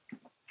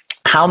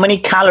 How many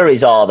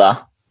calories are there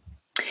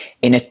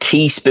in a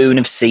teaspoon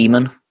of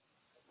semen?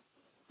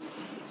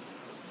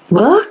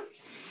 What?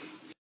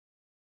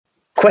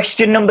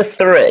 Question number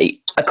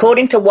 3.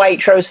 According to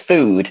Waitrose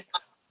Food,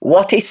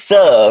 what is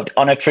served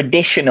on a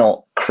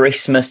traditional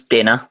Christmas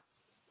dinner?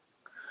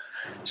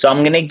 So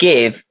I'm going to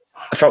give,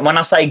 from when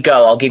I say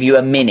go, I'll give you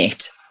a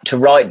minute to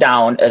write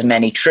down as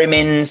many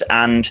trimmings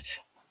and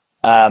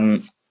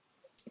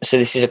so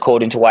this is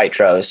according to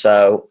Waitrose.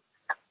 So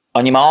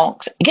on your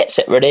marks, get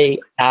set,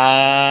 ready,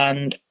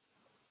 and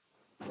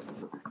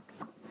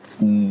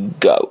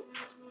go.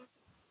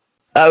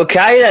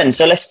 Okay, then.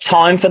 So let's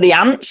time for the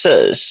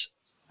answers.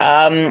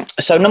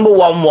 So number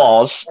 1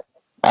 was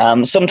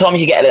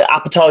sometimes you get an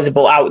appetizer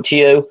brought out to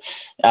you,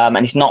 and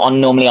it's not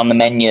normally on the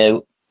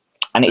menu,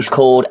 and it's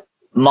called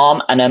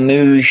Mom and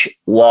amuse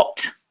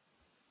what?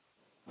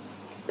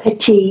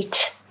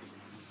 Petite.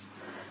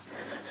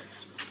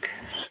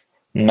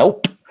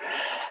 Nope.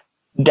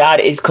 Dad,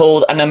 is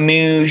called an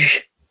amuse.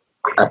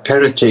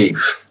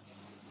 Aperitif.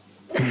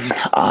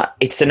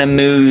 It's an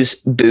amuse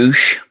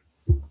bouche.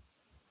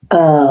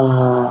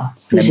 An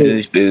An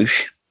amuse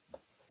bouche.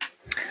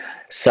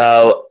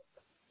 So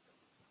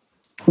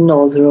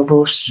neither of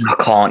us. I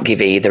can't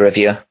give either of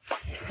you.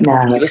 No.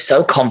 You were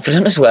so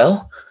confident as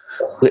well.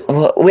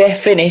 We're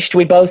finished.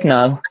 We both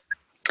know.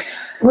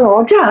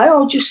 Well,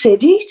 I just said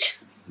it.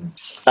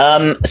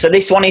 So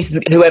this one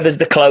is whoever's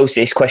the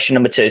closest. Question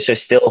number 2. So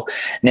still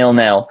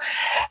 0-0.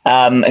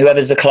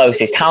 Whoever's the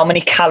closest. How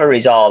many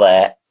calories are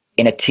there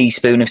in a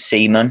teaspoon of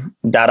semen?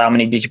 Dad, how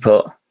many did you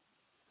put?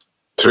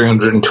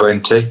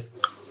 320.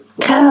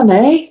 Can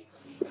I?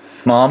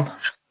 Mom?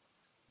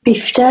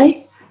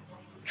 50.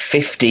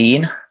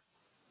 15.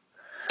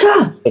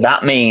 Dad. So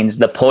that means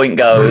the point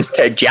goes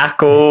to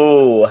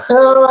Jacko.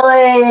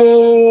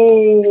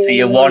 Oh, So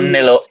you're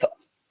 1-0 up,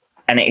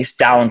 and it's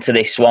down to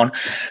this one.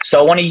 So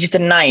I wanted you to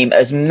name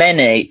as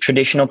many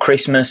traditional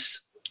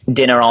Christmas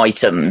dinner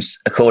items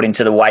according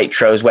to the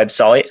Waitrose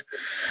website.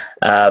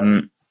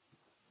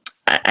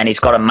 And he's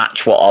got to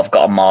match what I've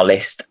got on my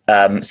list.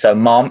 So,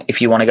 Mom,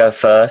 if you want to go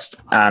first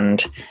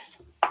and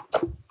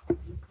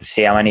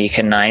see how many you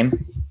can name.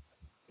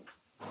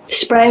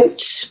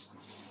 Sprouts.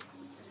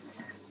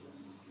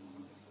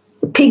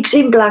 Pigs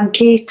in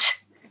blanket.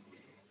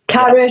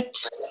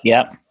 Carrots.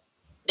 Yeah.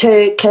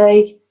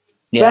 Turkey.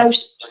 Yeah.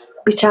 Roast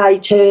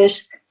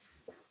potatoes.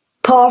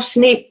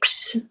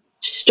 Parsnips.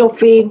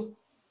 Stuffing.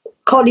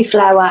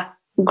 Cauliflower.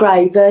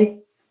 Gravy.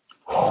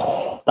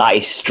 That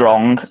is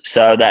strong.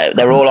 So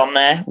they're all on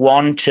there.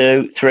 1,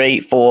 2, 3,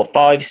 4,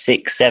 5,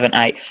 6, 7,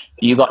 8.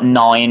 You got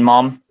 9,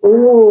 Mom.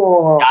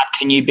 Oh. Dad,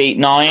 can you beat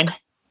 9?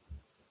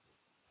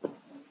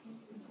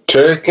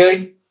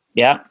 Turkey.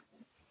 Yeah.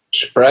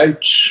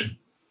 Sprouts.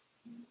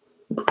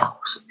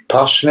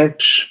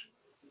 Parsnips.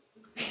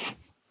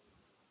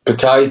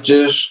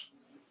 Potatoes.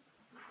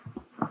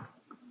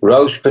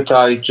 Roast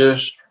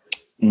potatoes.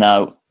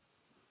 No.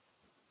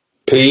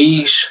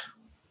 Peas.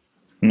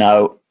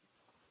 No.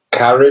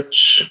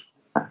 Carrots.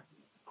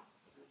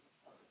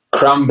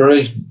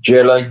 Cranberry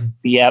jelly.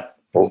 Yep.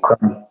 Or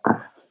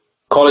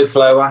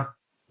cauliflower.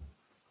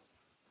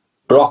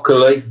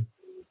 Broccoli.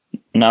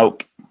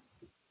 Nope.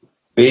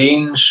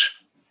 Beans.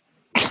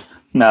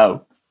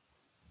 No.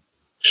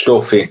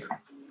 Stuffing.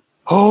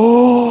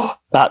 Oh,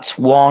 that's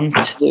 1,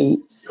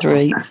 2,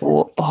 3,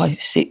 4,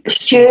 5, 6.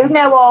 Stew.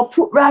 Now I'll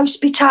put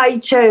roast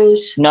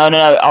potatoes. No.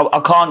 I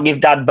can't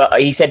give Dad, but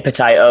he said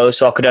potato,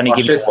 so I could only I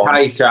give him said 1.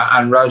 potato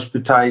and roast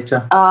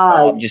potato.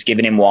 Oh. I'm just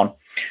giving him 1.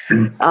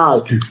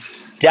 Oh.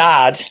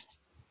 Dad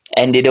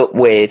ended up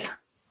with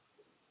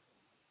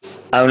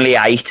only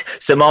 8.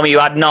 So, Mom, you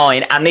had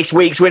 9. And this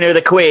week's winner of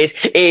the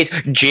quiz is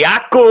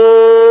Jacko.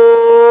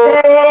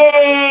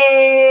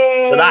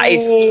 So that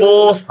is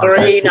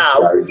 4-3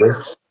 now.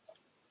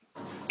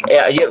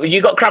 Yeah,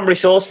 you got cranberry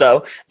sauce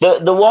though.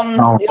 The ones,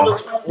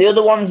 the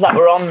other ones that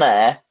were on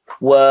there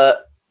were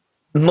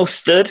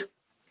mustard,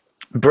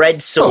 bread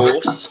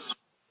sauce,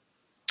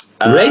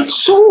 Red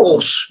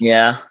sauce.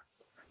 yeah,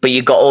 but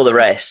you got all the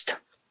rest.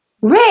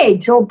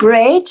 Red or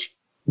bread?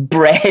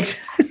 Bread,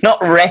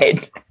 not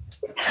red.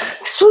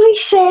 That's what he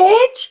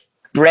said.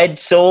 Bread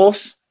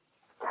sauce.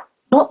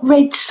 Not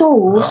red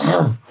sauce.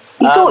 Oh.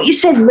 You thought you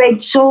said red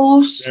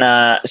sauce.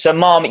 Nah. So,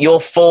 Mom, you're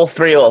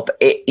 4-3 up.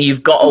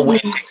 You've got a win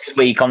next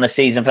week on the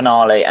season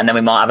finale, and then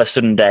we might have a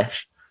sudden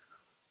death.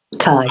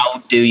 Okay.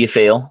 How do you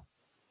feel?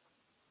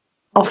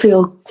 I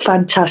feel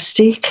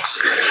fantastic.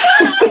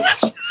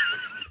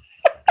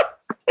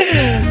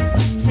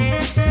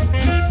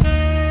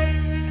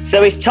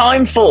 So it's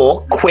time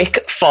for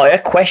quick fire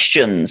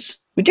questions.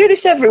 We do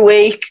this every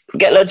week. We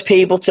get loads of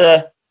people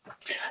to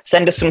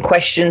send us some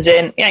questions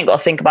in. You ain't got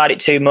to think about it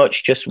too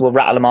much. Just we'll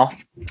rattle them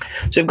off.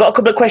 So we've got a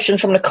couple of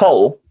questions from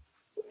Nicole.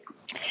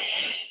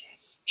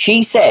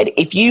 She said,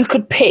 if you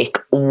could pick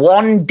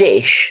one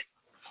dish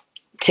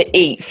to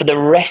eat for the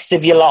rest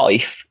of your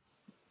life,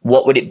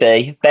 what would it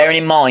be? Bearing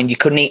in mind you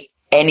couldn't eat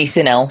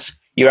anything else.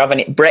 You're having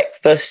it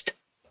breakfast,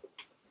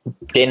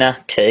 dinner,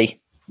 tea.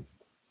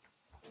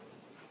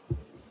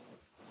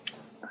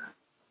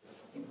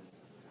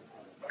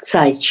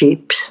 Say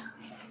chips.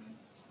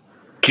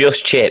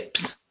 Just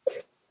chips.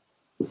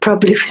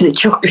 Probably for the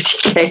chocolate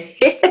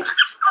cake.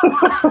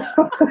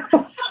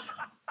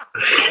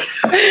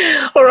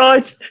 All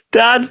right,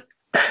 Dad.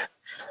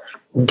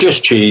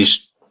 Just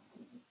cheese.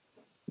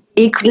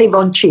 He could live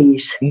on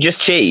cheese.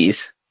 Just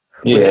cheese.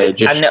 Yeah,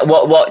 just And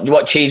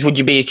what cheese would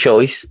you be a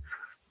choice?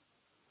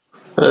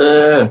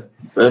 a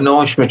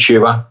nice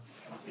mature.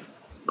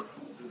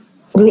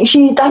 Is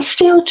she that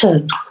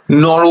Stilton?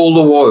 Not all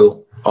the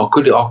while. I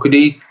could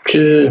eat.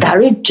 That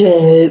would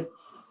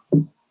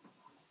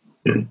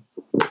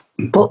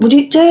what would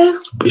it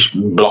do? It's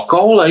block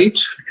all out.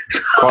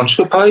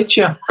 Constipate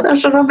you.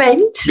 That's what I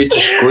meant. Bit of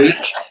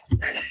squeak.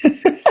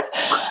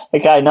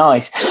 Okay,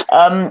 nice.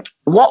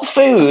 What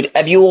food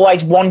have you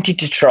always wanted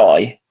to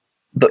try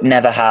but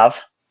never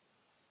have?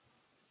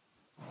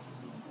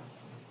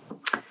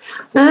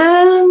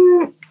 I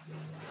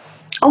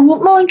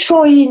wouldn't mind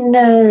trying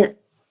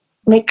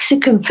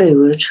Mexican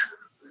food.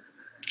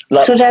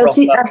 Like So don't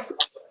think that's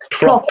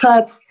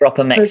proper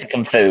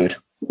Mexican food.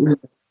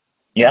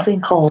 Yeah. I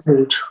think I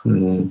would.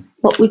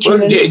 What would you?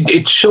 Well,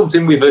 it's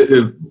something we've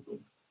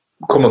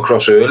come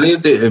across earlier.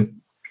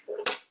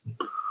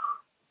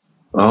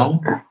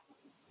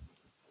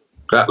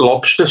 That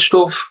lobster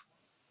stuff.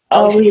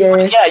 Oh,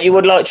 yeah. Yeah, you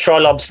would like to try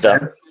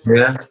lobster.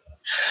 Yeah.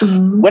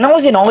 When I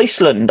was in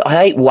Iceland,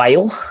 I ate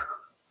whale.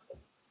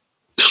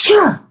 Did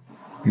you?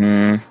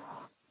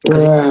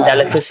 Because it's a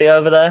delicacy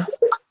over there.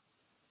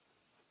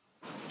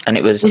 And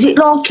it was... Was it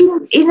like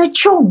in a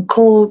chunk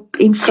or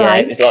in flakes? Yeah,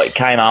 it was like, it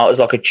came out as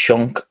like a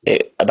chunk,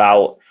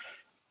 about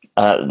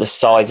the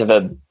size of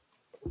a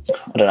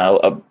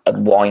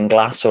wine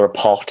glass or a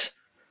pot,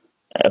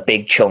 a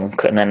big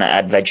chunk, and then it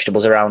had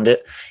vegetables around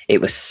it.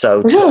 It was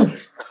so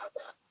tough.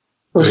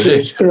 Was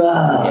it?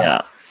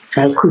 Yeah.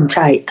 I couldn't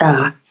take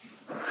that.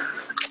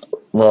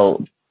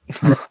 Well,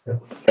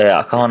 yeah,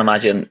 I can't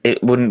imagine.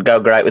 It wouldn't go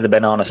great with a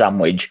banana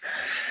sandwich.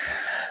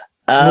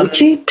 No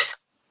chips.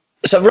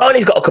 So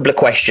Riley's got a couple of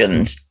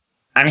questions,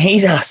 and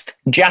he's asked,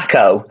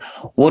 Jacko,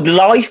 would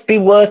life be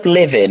worth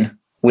living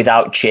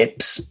without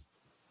chips?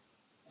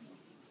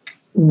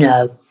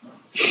 No.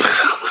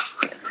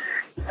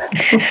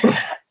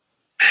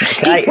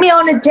 Stick me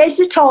on a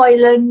desert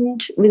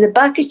island with a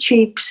bag of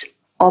chips,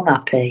 I'm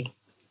happy.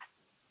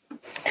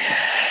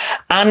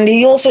 And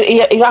he's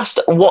asked,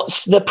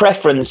 what's the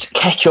preference,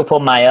 ketchup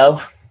or mayo?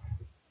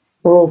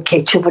 Oh,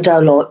 ketchup, I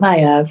don't like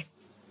mayo.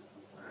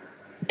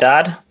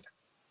 Dad?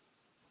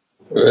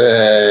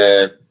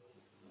 You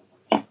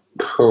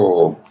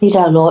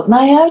don't like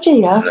mayo, do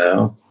you?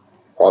 No.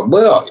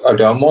 Well, I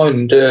don't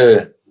mind.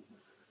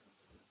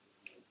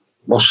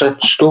 What's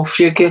that stuff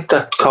you get?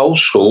 That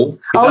coleslaw?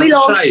 He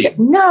likes it.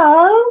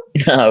 No.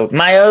 No,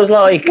 mayo's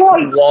like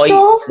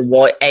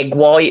white egg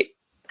white.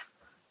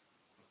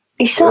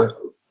 Is that?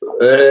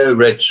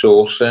 Red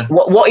sauce then.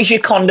 What is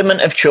your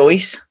condiment of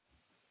choice?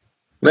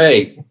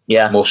 Me?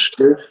 Yeah.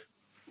 Mustard.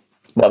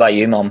 What about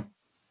you, Mum?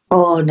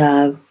 Oh,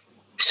 no.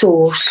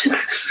 Sauce.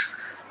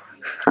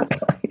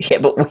 Yeah,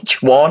 but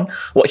which one?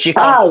 What's your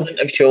condiment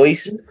of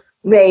choice?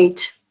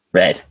 Red.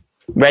 Red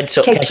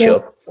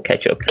ketchup.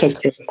 Ketchup.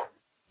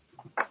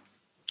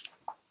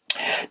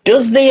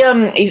 Does the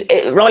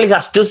Riley's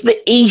asked, does the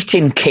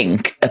eating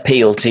kink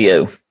appeal to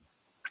you?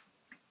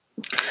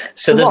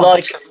 So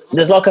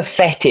there's like a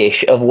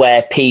fetish of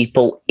where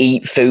people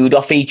eat food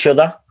off each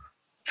other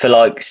for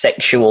like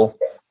sexual.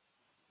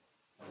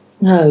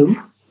 No.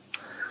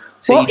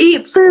 So what,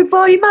 eat food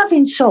while you're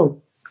having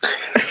some?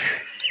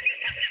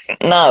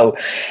 No.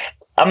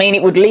 I mean,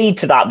 it would lead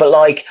to that, but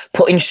like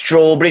putting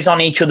strawberries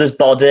on each other's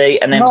body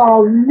and then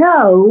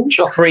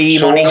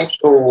cream on it.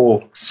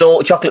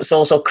 Chocolate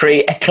sauce or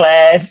cream,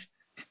 eclairs.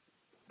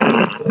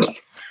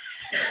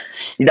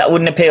 That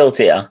wouldn't appeal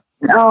to you?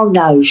 Oh,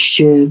 no,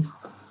 Stu.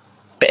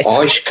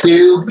 Ice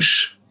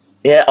cubes.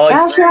 Yeah,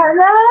 ice cubes.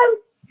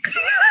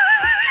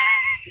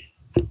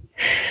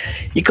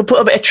 You could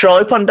put a bit of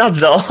tripe on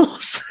Dad's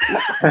arse.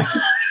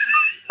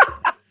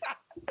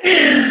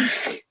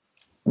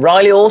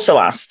 Riley also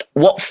asked,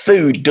 what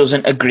food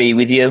doesn't agree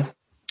with you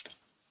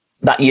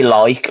that you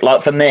like?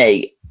 Like for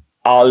me,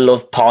 I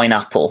love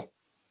pineapple,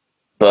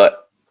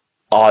 but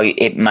I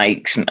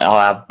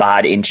have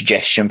bad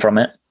indigestion from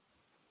it.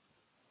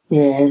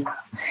 Yeah.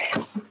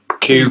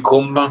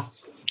 Cucumber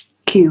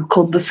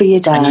for your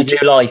dad. And you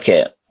do like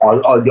it? I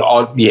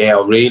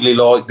really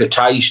like the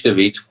taste of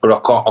it,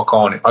 but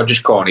I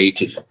just can't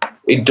eat it.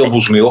 It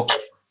doubles me up.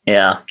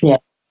 Yeah.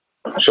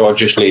 So I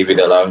just leave it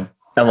alone.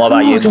 And what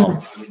about you,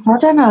 Mum? I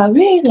don't know,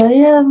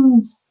 really.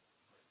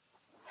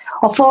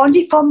 I find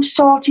if I'm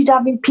started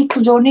having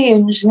pickled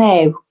onions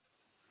now,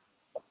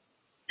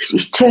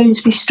 it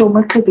turns my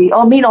stomach a bit.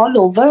 I mean, I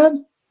love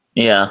them.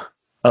 Yeah.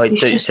 Oh, it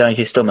turns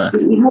your stomach?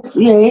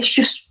 Yeah, it's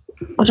just,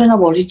 I don't know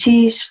what it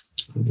is.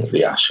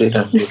 The acid.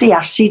 It's the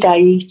acid I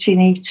eat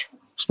in it, I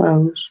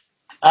suppose.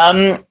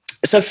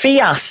 So Fee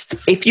asked,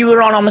 if you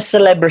were on I'm a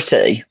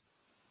Celebrity.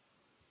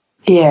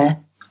 Yeah.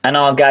 And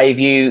I gave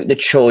you the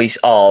choice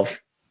of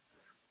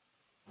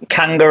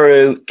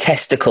kangaroo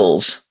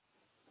testicles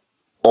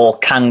or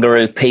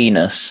kangaroo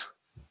penis,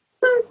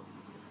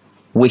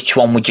 which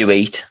one would you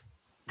eat?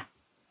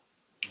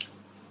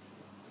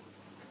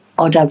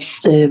 I'd have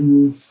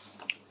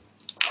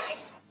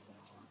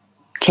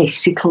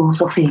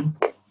testicles, I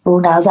think. Oh,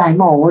 no, they're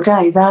more,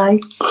 do they?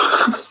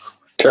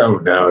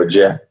 Don't know,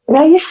 Jack.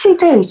 Yeah, you see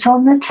it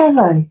on the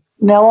telly.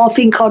 No, I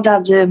think I'd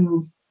have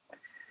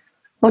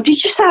what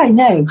did you say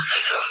now?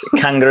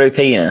 Kangaroo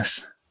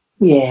penis?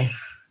 Yeah.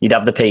 You'd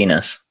have the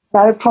penis?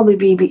 That would probably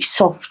be a bit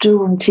softer,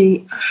 wouldn't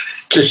it?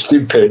 Just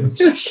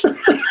depends.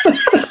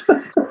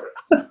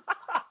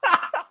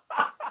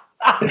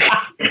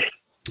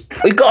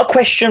 We've got a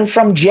question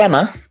from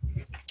Gemma.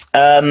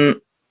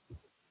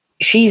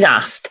 She's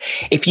asked,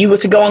 if you were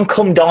to go and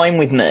come dine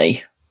with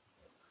me,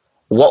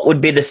 what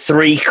would be the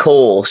 3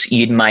 course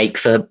you'd make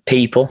for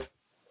people?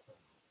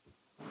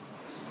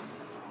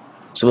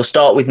 So we'll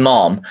start with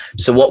Mom.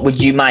 So what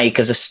would you make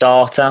as a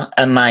starter,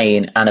 a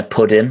main, and a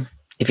pudding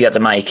if you had to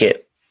make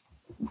it?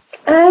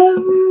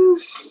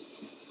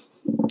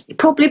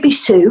 Probably be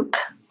soup.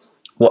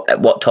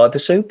 What type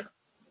of soup?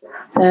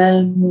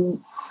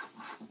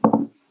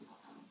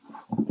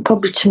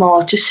 Probably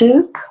tomato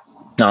soup.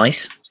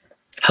 Nice.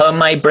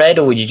 Homemade bread,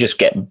 or would you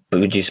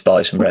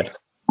buy some bread?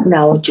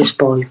 No, I'd just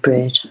buy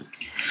bread.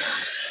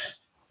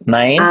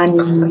 Main?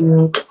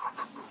 And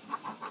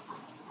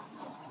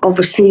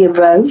obviously a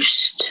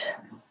roast.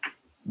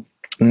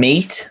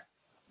 Meat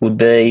would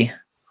be?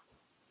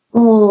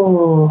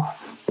 Oh,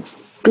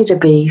 bit of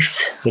beef.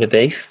 Bit of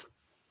beef.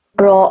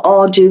 But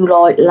I do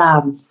like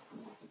lamb.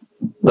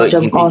 But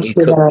you think you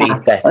cook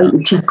beef better?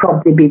 It should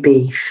probably be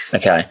beef.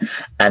 Okay.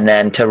 And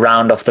then to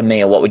round off the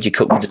meal, what would you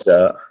cook for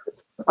dessert?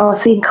 I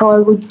think I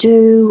would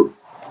do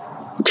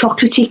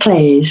chocolatey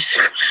eclairs.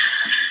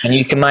 And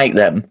you can make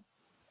them?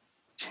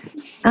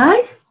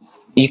 Eh?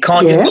 You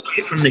can't just buy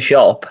it from the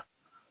shop?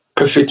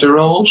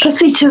 Profiteroles?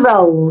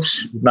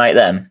 Profiteroles. Make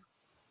them?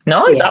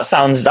 No, Yeah. that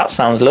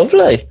sounds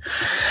lovely.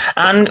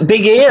 And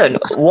Big Ian,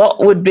 what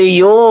would be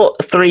your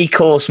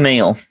 3-course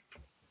meal?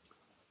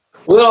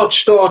 Well, I'd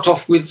start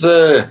off with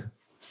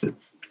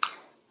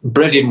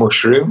breaded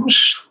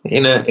mushrooms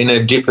in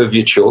a dip of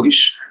your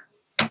choice.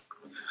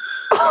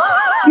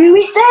 You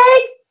eat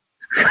that?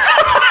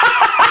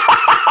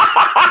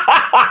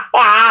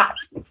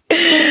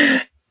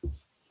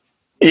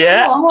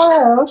 Yeah. What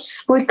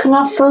else? We can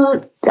have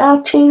for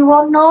our tea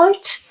one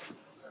night.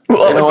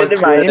 What would be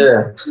the main?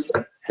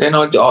 Then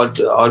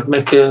I'd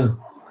make a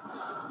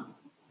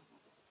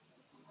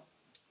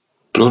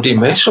bloody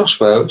mess, I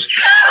suppose.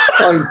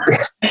 I'd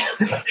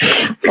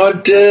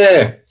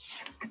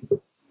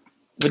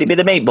Would it be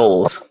the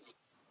meatballs?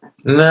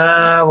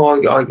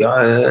 no,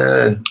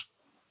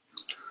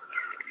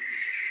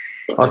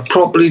 I'd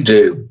probably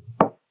do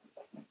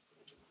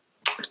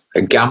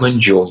a gammon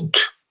joint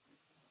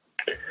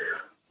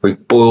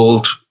with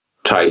boiled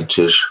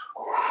taters,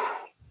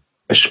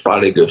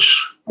 asparagus.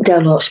 I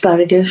don't like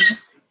asparagus.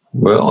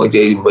 Well, I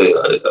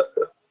do.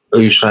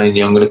 Who's saying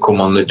you're going to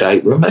come on the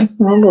date with me?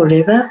 Oh,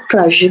 whatever.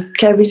 Pleasure,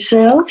 Kevin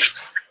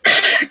Self.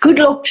 Good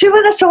luck to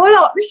you, that's all I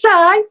have to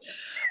say.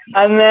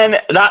 And then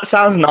that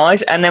sounds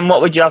nice. And then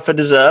what would you have for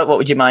dessert? What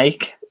would you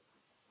make?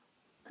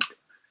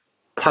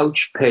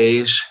 Poached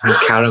pears and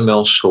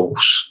caramel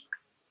sauce.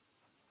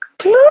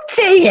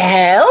 Bloody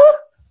hell!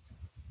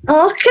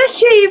 Oh, can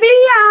see me,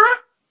 yeah.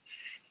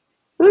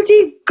 Who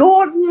did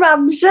Gordon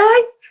Ramsay?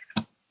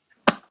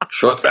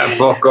 Shut that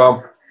fuck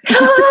up.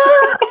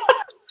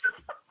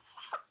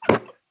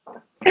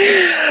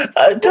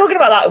 Talking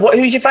about that,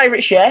 who's your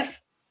favourite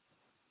chef?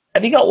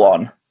 Have you got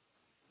one?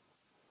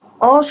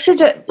 I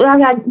said, I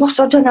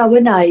don't know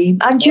her name.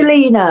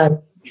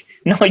 Angelina.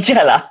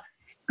 Nigella.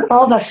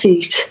 Oh, that's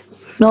it.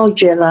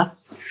 Nigella.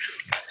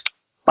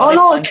 I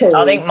like her.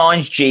 I think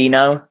mine's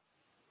Gino.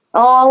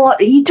 Oh,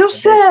 he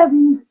does,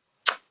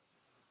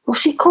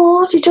 what's he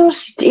called? He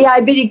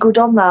ain't very good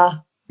on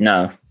that.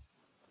 No.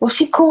 What's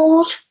he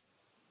called?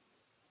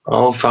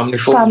 Oh, Family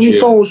Fortune. Family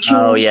Fortune.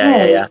 Oh,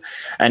 yeah.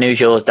 And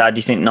who's yours, Dad? Do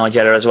you think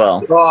Nigella as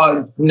well?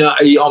 Oh, no,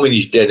 I mean,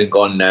 he's dead and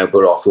gone now,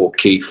 but I thought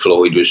Keith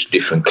Floyd was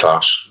different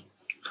class.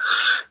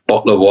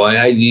 Bottle of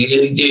wine.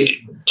 You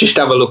just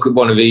have a look at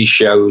one of these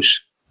shows.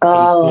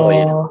 Oh.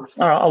 All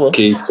right, I will.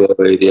 Keith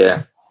Floyd,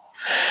 yeah.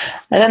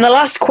 And then the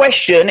last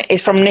question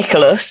is from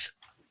Nicholas.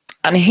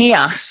 And he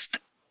asked,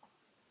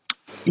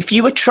 if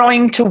you were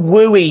trying to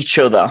woo each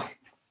other,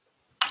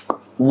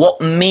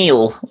 what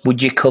meal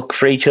would you cook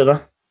for each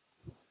other?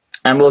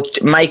 And we'll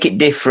make it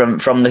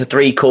different from the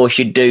 3-course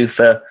you'd do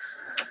for...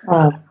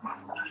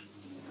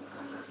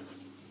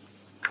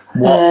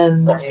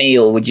 What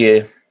meal would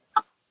you...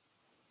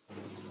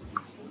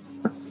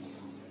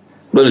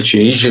 Well, it's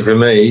easy for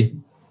me.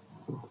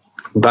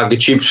 A bag of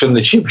chips from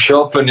the chip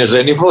shop, and as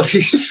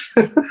anybody's.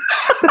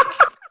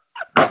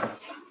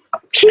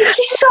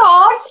 Cheeky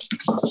sod.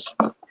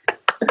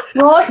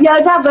 Right,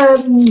 you'd have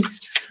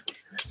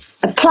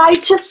a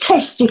plate of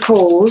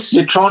testicles.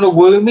 You're trying to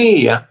woo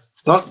me, yeah?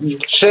 Not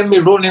send me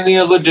running the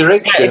other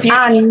direction. If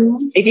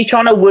you're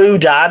trying to woo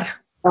Dad...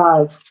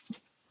 Oh.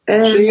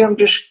 See, I'm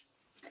just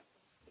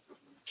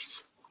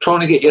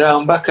trying to get your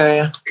arm back,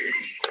 are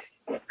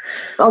you?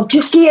 I'll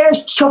just get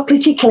a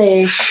chocolate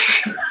eclairs.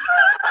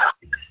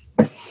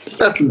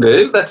 That'll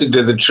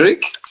do the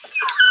trick.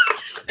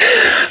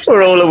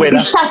 We're all a winner.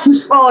 Be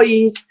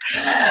satisfied.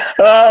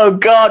 Oh,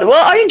 God.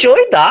 Well, I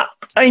enjoyed that.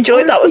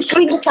 That was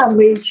good. Finger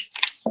sandwich.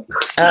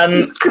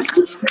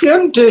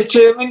 You're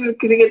determined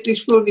to get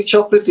this bloody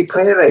chocolate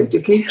eclair out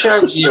to keep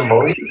changing your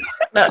mind.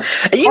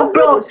 I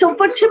brought some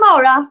for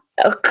tomorrow.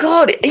 Oh,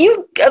 God.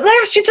 Have they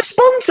asked you to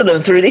sponsor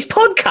them through this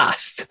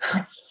podcast?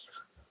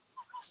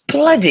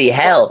 Bloody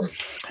hell.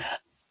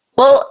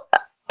 Well,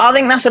 I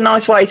think that's a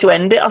nice way to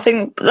end it. I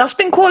think that's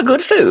been quite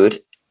good food.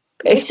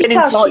 It's been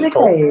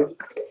insightful.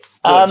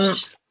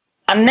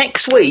 And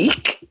next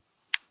week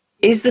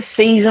is the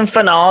season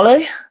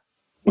finale.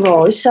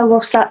 Right, so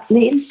what's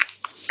happening?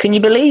 Can you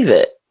believe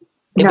it?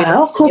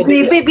 I could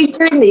be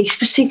doing this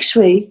for 6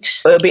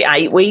 weeks. It'll be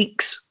 8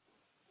 weeks.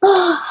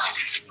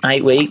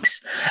 8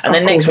 weeks. And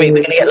then next week,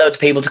 we're going to get loads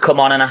of people to come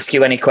on and ask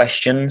you any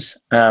questions.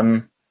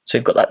 So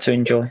you've got that to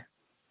enjoy.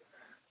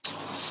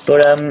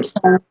 But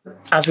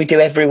as we do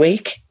every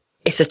week,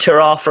 it's a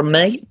ta-ra from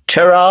me,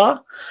 ta-ra,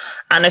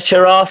 and a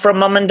ta-ra from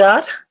Mum and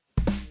Dad.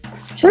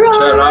 Ta-ra!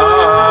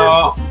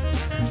 Ta-ra!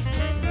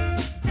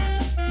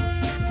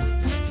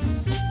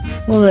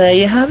 Well, there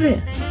you have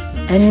it.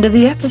 End of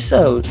the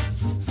episode.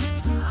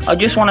 I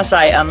just want to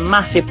say a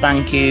massive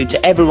thank you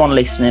to everyone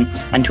listening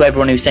and to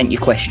everyone who sent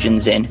your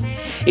questions in.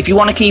 If you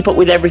want to keep up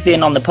with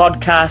everything on the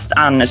podcast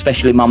and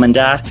especially Mum and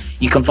Dad,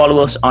 you can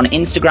follow us on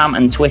Instagram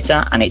and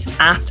Twitter, and it's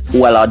at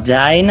Well I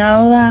Day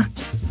Know That.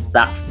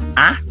 That's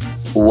at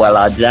Well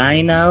I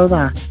Day Know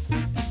That.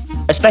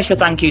 A special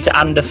thank you to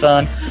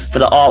Anderfern for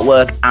the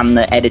artwork and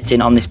the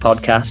editing on this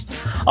podcast.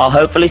 I'll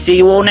hopefully see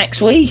you all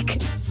next week.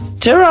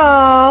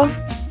 Ta-ra!